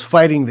 I was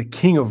fighting the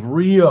king of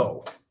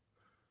Rio.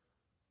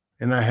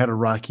 And I had a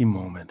rocky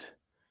moment.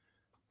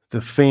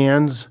 The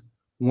fans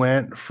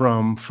went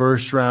from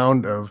first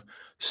round of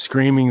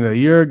screaming that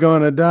you're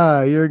gonna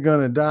die,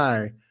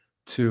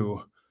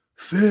 to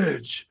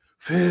Fitch,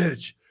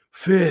 Fitch,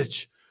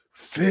 Fitch,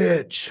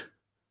 Fitch.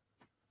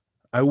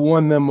 I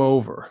won them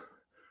over.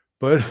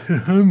 But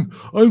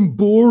I'm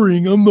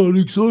boring. I'm not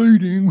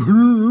exciting.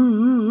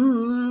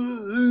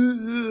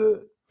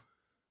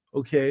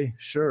 Okay,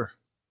 sure.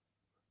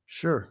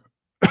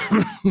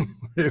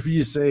 Whatever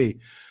you say,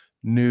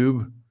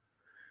 noob.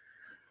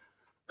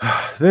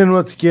 Then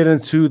let's get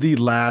into the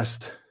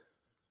last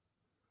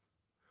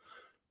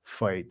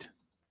fight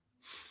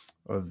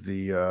of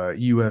the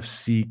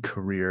UFC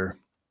career.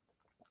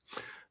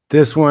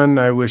 This one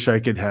I wish I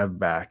could have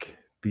back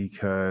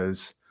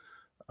because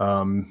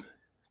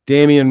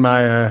Damian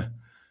Maia,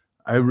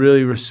 I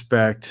really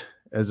respect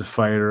as a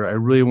fighter. I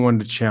really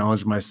wanted to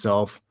challenge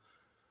myself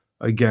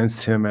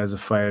against him as a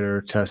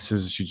fighter, test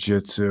his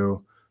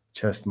jiu-jitsu,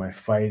 test my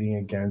fighting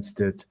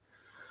against it.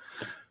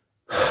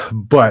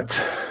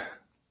 But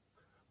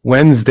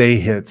Wednesday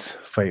hits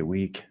fight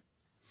week.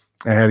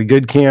 I had a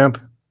good camp.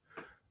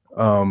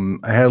 I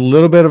had a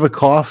little bit of a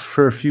cough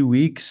for a few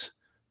weeks.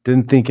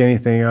 Didn't think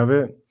anything of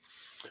it.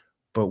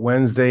 But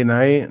Wednesday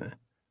night,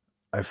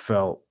 I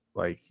felt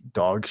like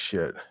dog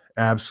shit,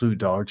 absolute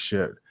dog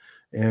shit.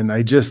 And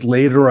I just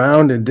laid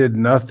around and did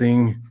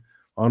nothing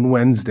on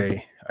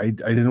Wednesday. I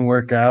didn't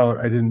work out.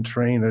 I didn't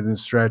train. I didn't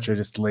stretch. I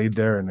just laid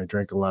there and I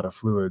drank a lot of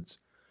fluids.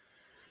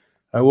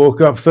 I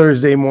woke up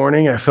Thursday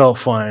morning. I felt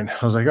fine.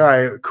 I was like, all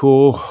right,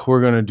 cool.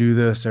 We're going to do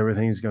this.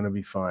 Everything's going to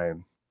be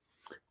fine.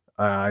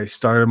 I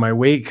started my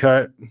weight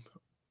cut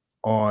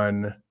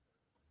on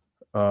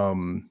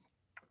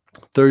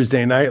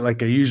Thursday night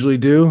like I usually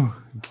do.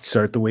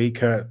 Start the weight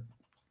cut,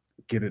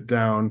 get it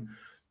down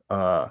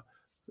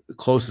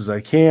close as I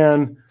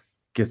can,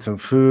 get some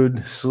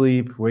food,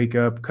 sleep, wake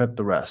up, cut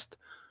the rest.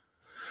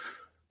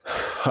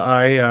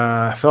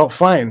 I felt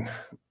fine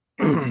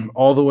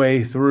all the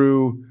way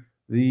through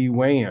the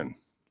weigh-in.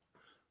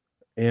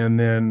 And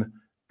then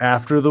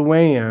after the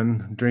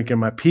weigh-in, drinking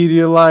my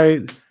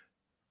Pedialyte,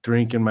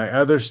 drinking my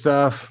other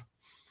stuff,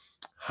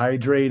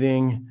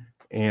 hydrating,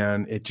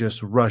 and it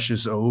just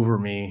rushes over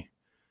me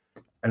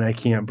and I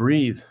can't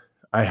breathe.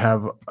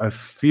 I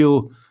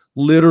feel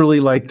literally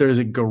like there's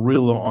a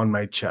gorilla on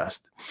my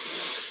chest.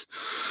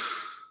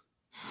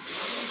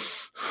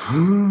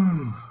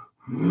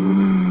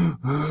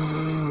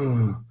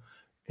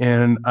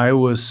 And I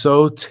was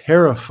so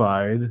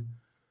terrified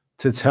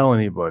to tell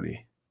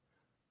anybody.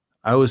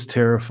 I was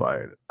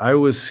terrified. I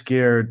was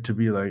scared to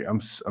be like,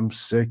 I'm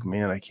sick,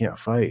 man. I can't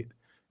fight.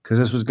 Because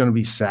this was going to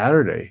be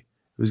Saturday.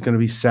 It was going to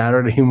be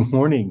Saturday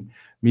morning.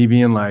 Me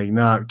being like,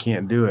 nah,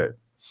 can't do it.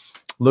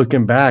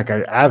 Looking back,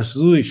 I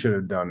absolutely should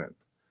have done it.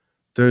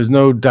 There's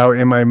no doubt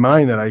in my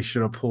mind that I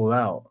should have pulled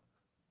out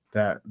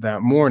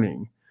that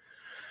morning.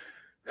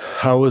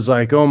 I was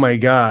like, oh my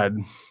God,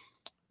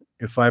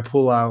 if I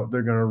pull out,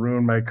 they're going to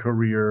ruin my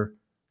career.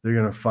 They're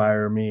going to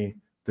fire me.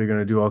 They're going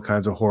to do all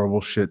kinds of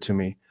horrible shit to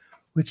me,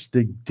 which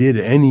they did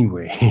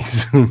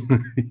anyways,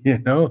 you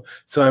know?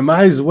 So I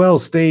might as well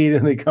stayed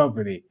in the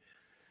company.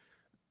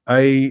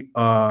 I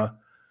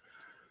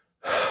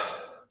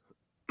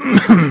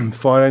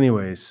fought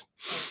anyways.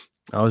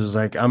 I was just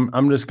like,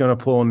 I'm just going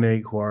to pull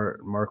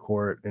Mark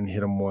Hort and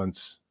hit him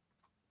once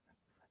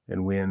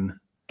and win.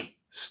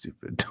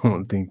 Stupid.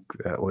 Don't think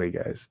that way,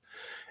 guys.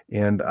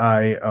 And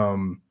I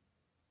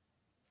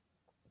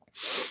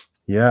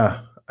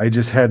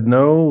just had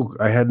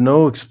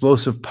no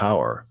explosive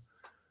power.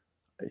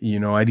 You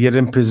know, I'd get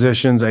in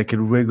positions, I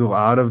could wiggle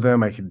out of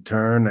them, I could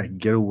turn, I could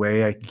get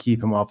away, I could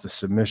keep him off the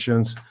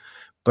submissions,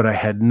 but I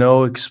had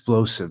no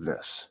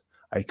explosiveness.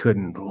 I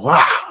couldn't,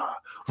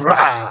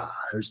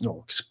 there's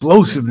no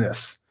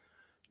explosiveness.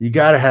 You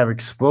got to have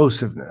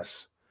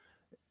explosiveness,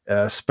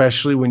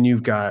 especially when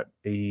you've got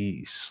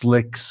a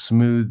slick,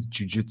 smooth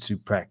jiu-jitsu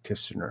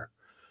practitioner.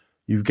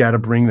 You've got to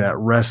bring that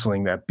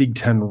wrestling, that Big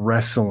Ten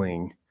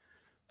wrestling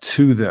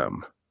to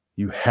them.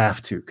 You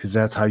have to, because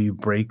that's how you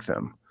break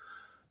them.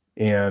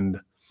 And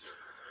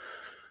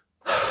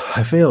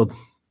I failed.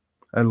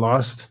 I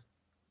lost.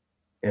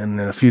 And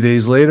then a few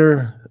days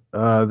later,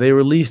 they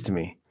released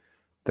me.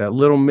 That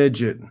little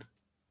midget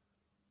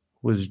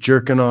was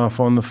jerking off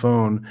on the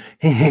phone.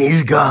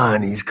 He's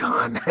gone. He's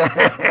gone.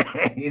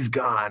 He's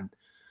gone.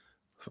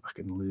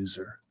 Fucking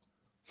loser.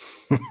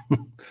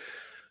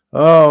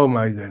 Oh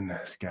my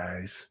goodness,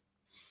 guys.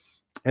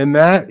 And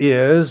that's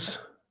the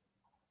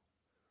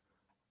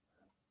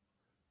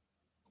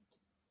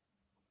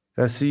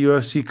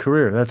UFC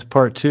career. That's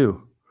part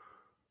 2.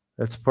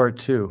 That's part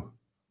 2.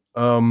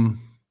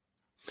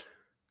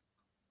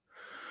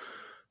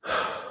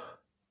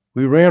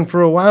 We ran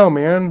for a while,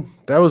 man.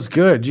 That was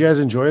good. Did you guys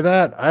enjoy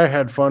that? I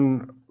had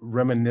fun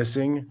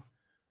reminiscing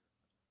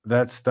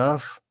that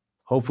stuff.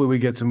 Hopefully we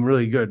get some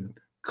really good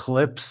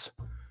clips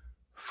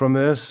from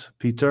this.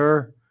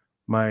 Peter,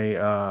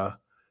 my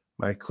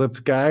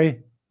clip guy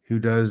who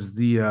does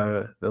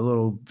the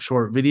little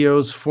short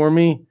videos for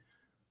me.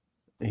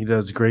 He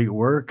does great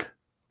work.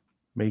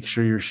 Make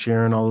sure you're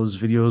sharing all those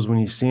videos when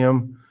you see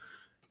them.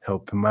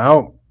 Help him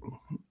out.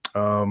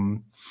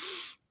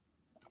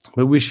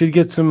 But we should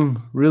get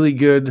some really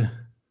good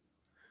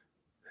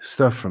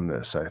stuff from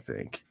this, I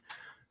think.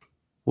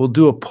 We'll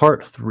do a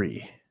part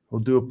 3.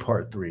 We'll do a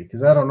part 3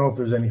 because I don't know if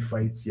there's any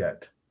fights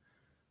yet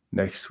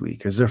next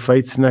week. Is there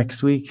fights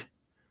next week?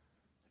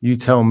 You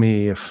tell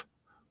me if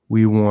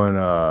we want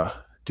to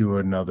do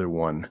another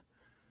one,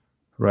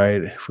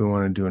 right? If we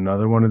want to do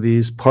another one of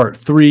these. Part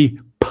 3,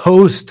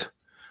 post.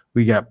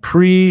 We got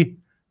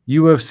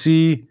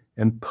pre-UFC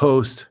and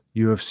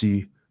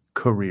post-UFC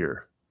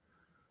career.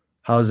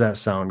 How's that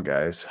sound,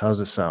 guys?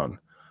 How's it sound?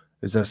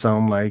 Does that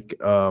sound like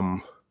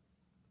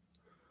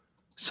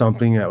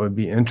something that would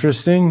be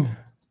interesting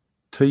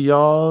to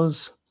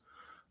y'all's?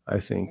 I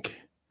think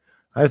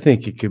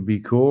it could be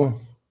cool.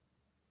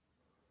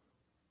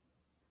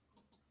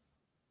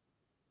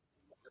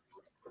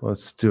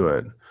 Let's do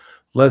it.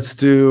 Let's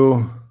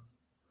do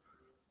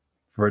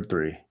part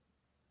 3.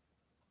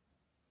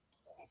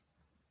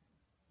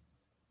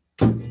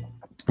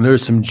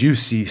 There's some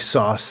juicy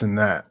sauce in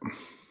that.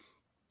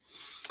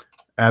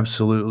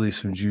 Absolutely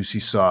some juicy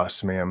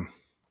sauce, man.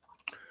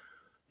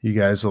 You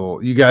guys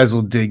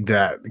will dig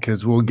that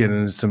because we'll get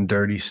into some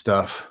dirty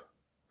stuff.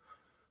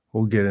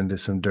 We'll get into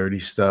some dirty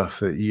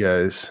stuff that you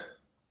guys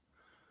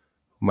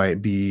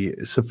might be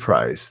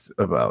surprised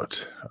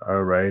about.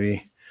 All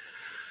righty.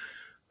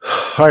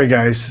 All right,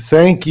 guys.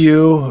 Thank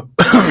you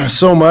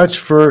so much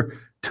for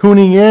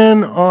tuning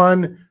in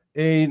on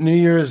a New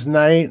Year's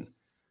night,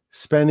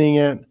 spending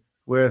it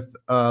with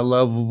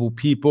lovable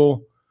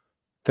people.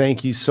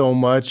 Thank you so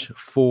much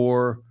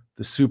for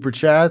the super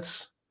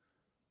chats.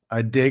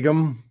 I dig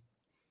them.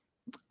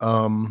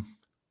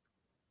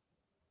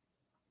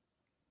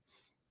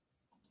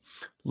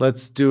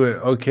 Let's do it.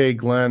 Okay,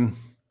 Glenn,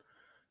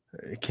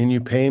 can you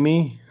pay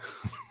me?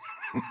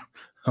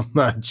 I'm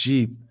not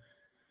cheap.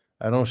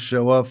 I don't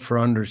show up for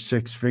under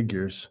 6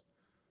 figures.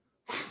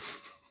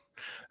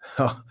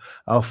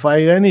 I'll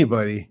fight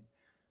anybody.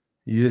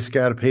 You just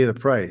got to pay the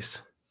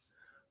price.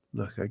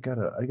 Look, I got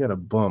a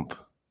bump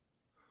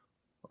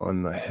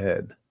on the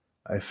head.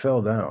 I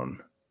fell down.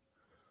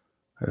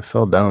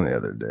 The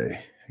other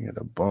day. I got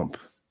a bump.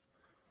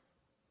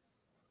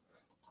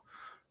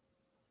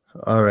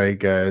 All right,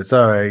 guys.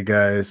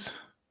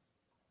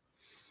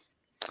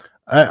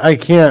 I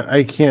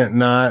can't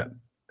not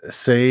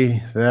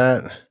say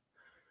that.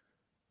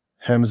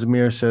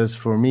 Hemsmir says,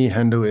 for me,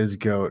 Hendo is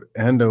GOAT.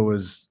 Hendo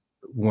was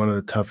one of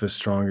the toughest,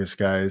 strongest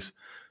guys.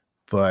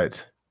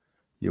 But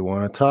you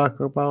want to talk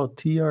about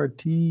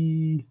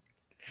TRT?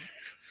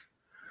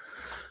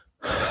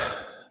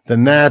 The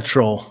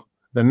natural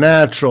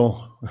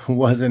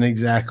wasn't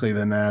exactly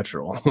the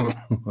natural.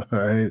 All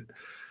right.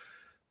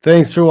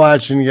 Thanks for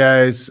watching,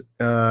 guys.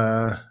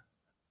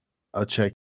 I'll check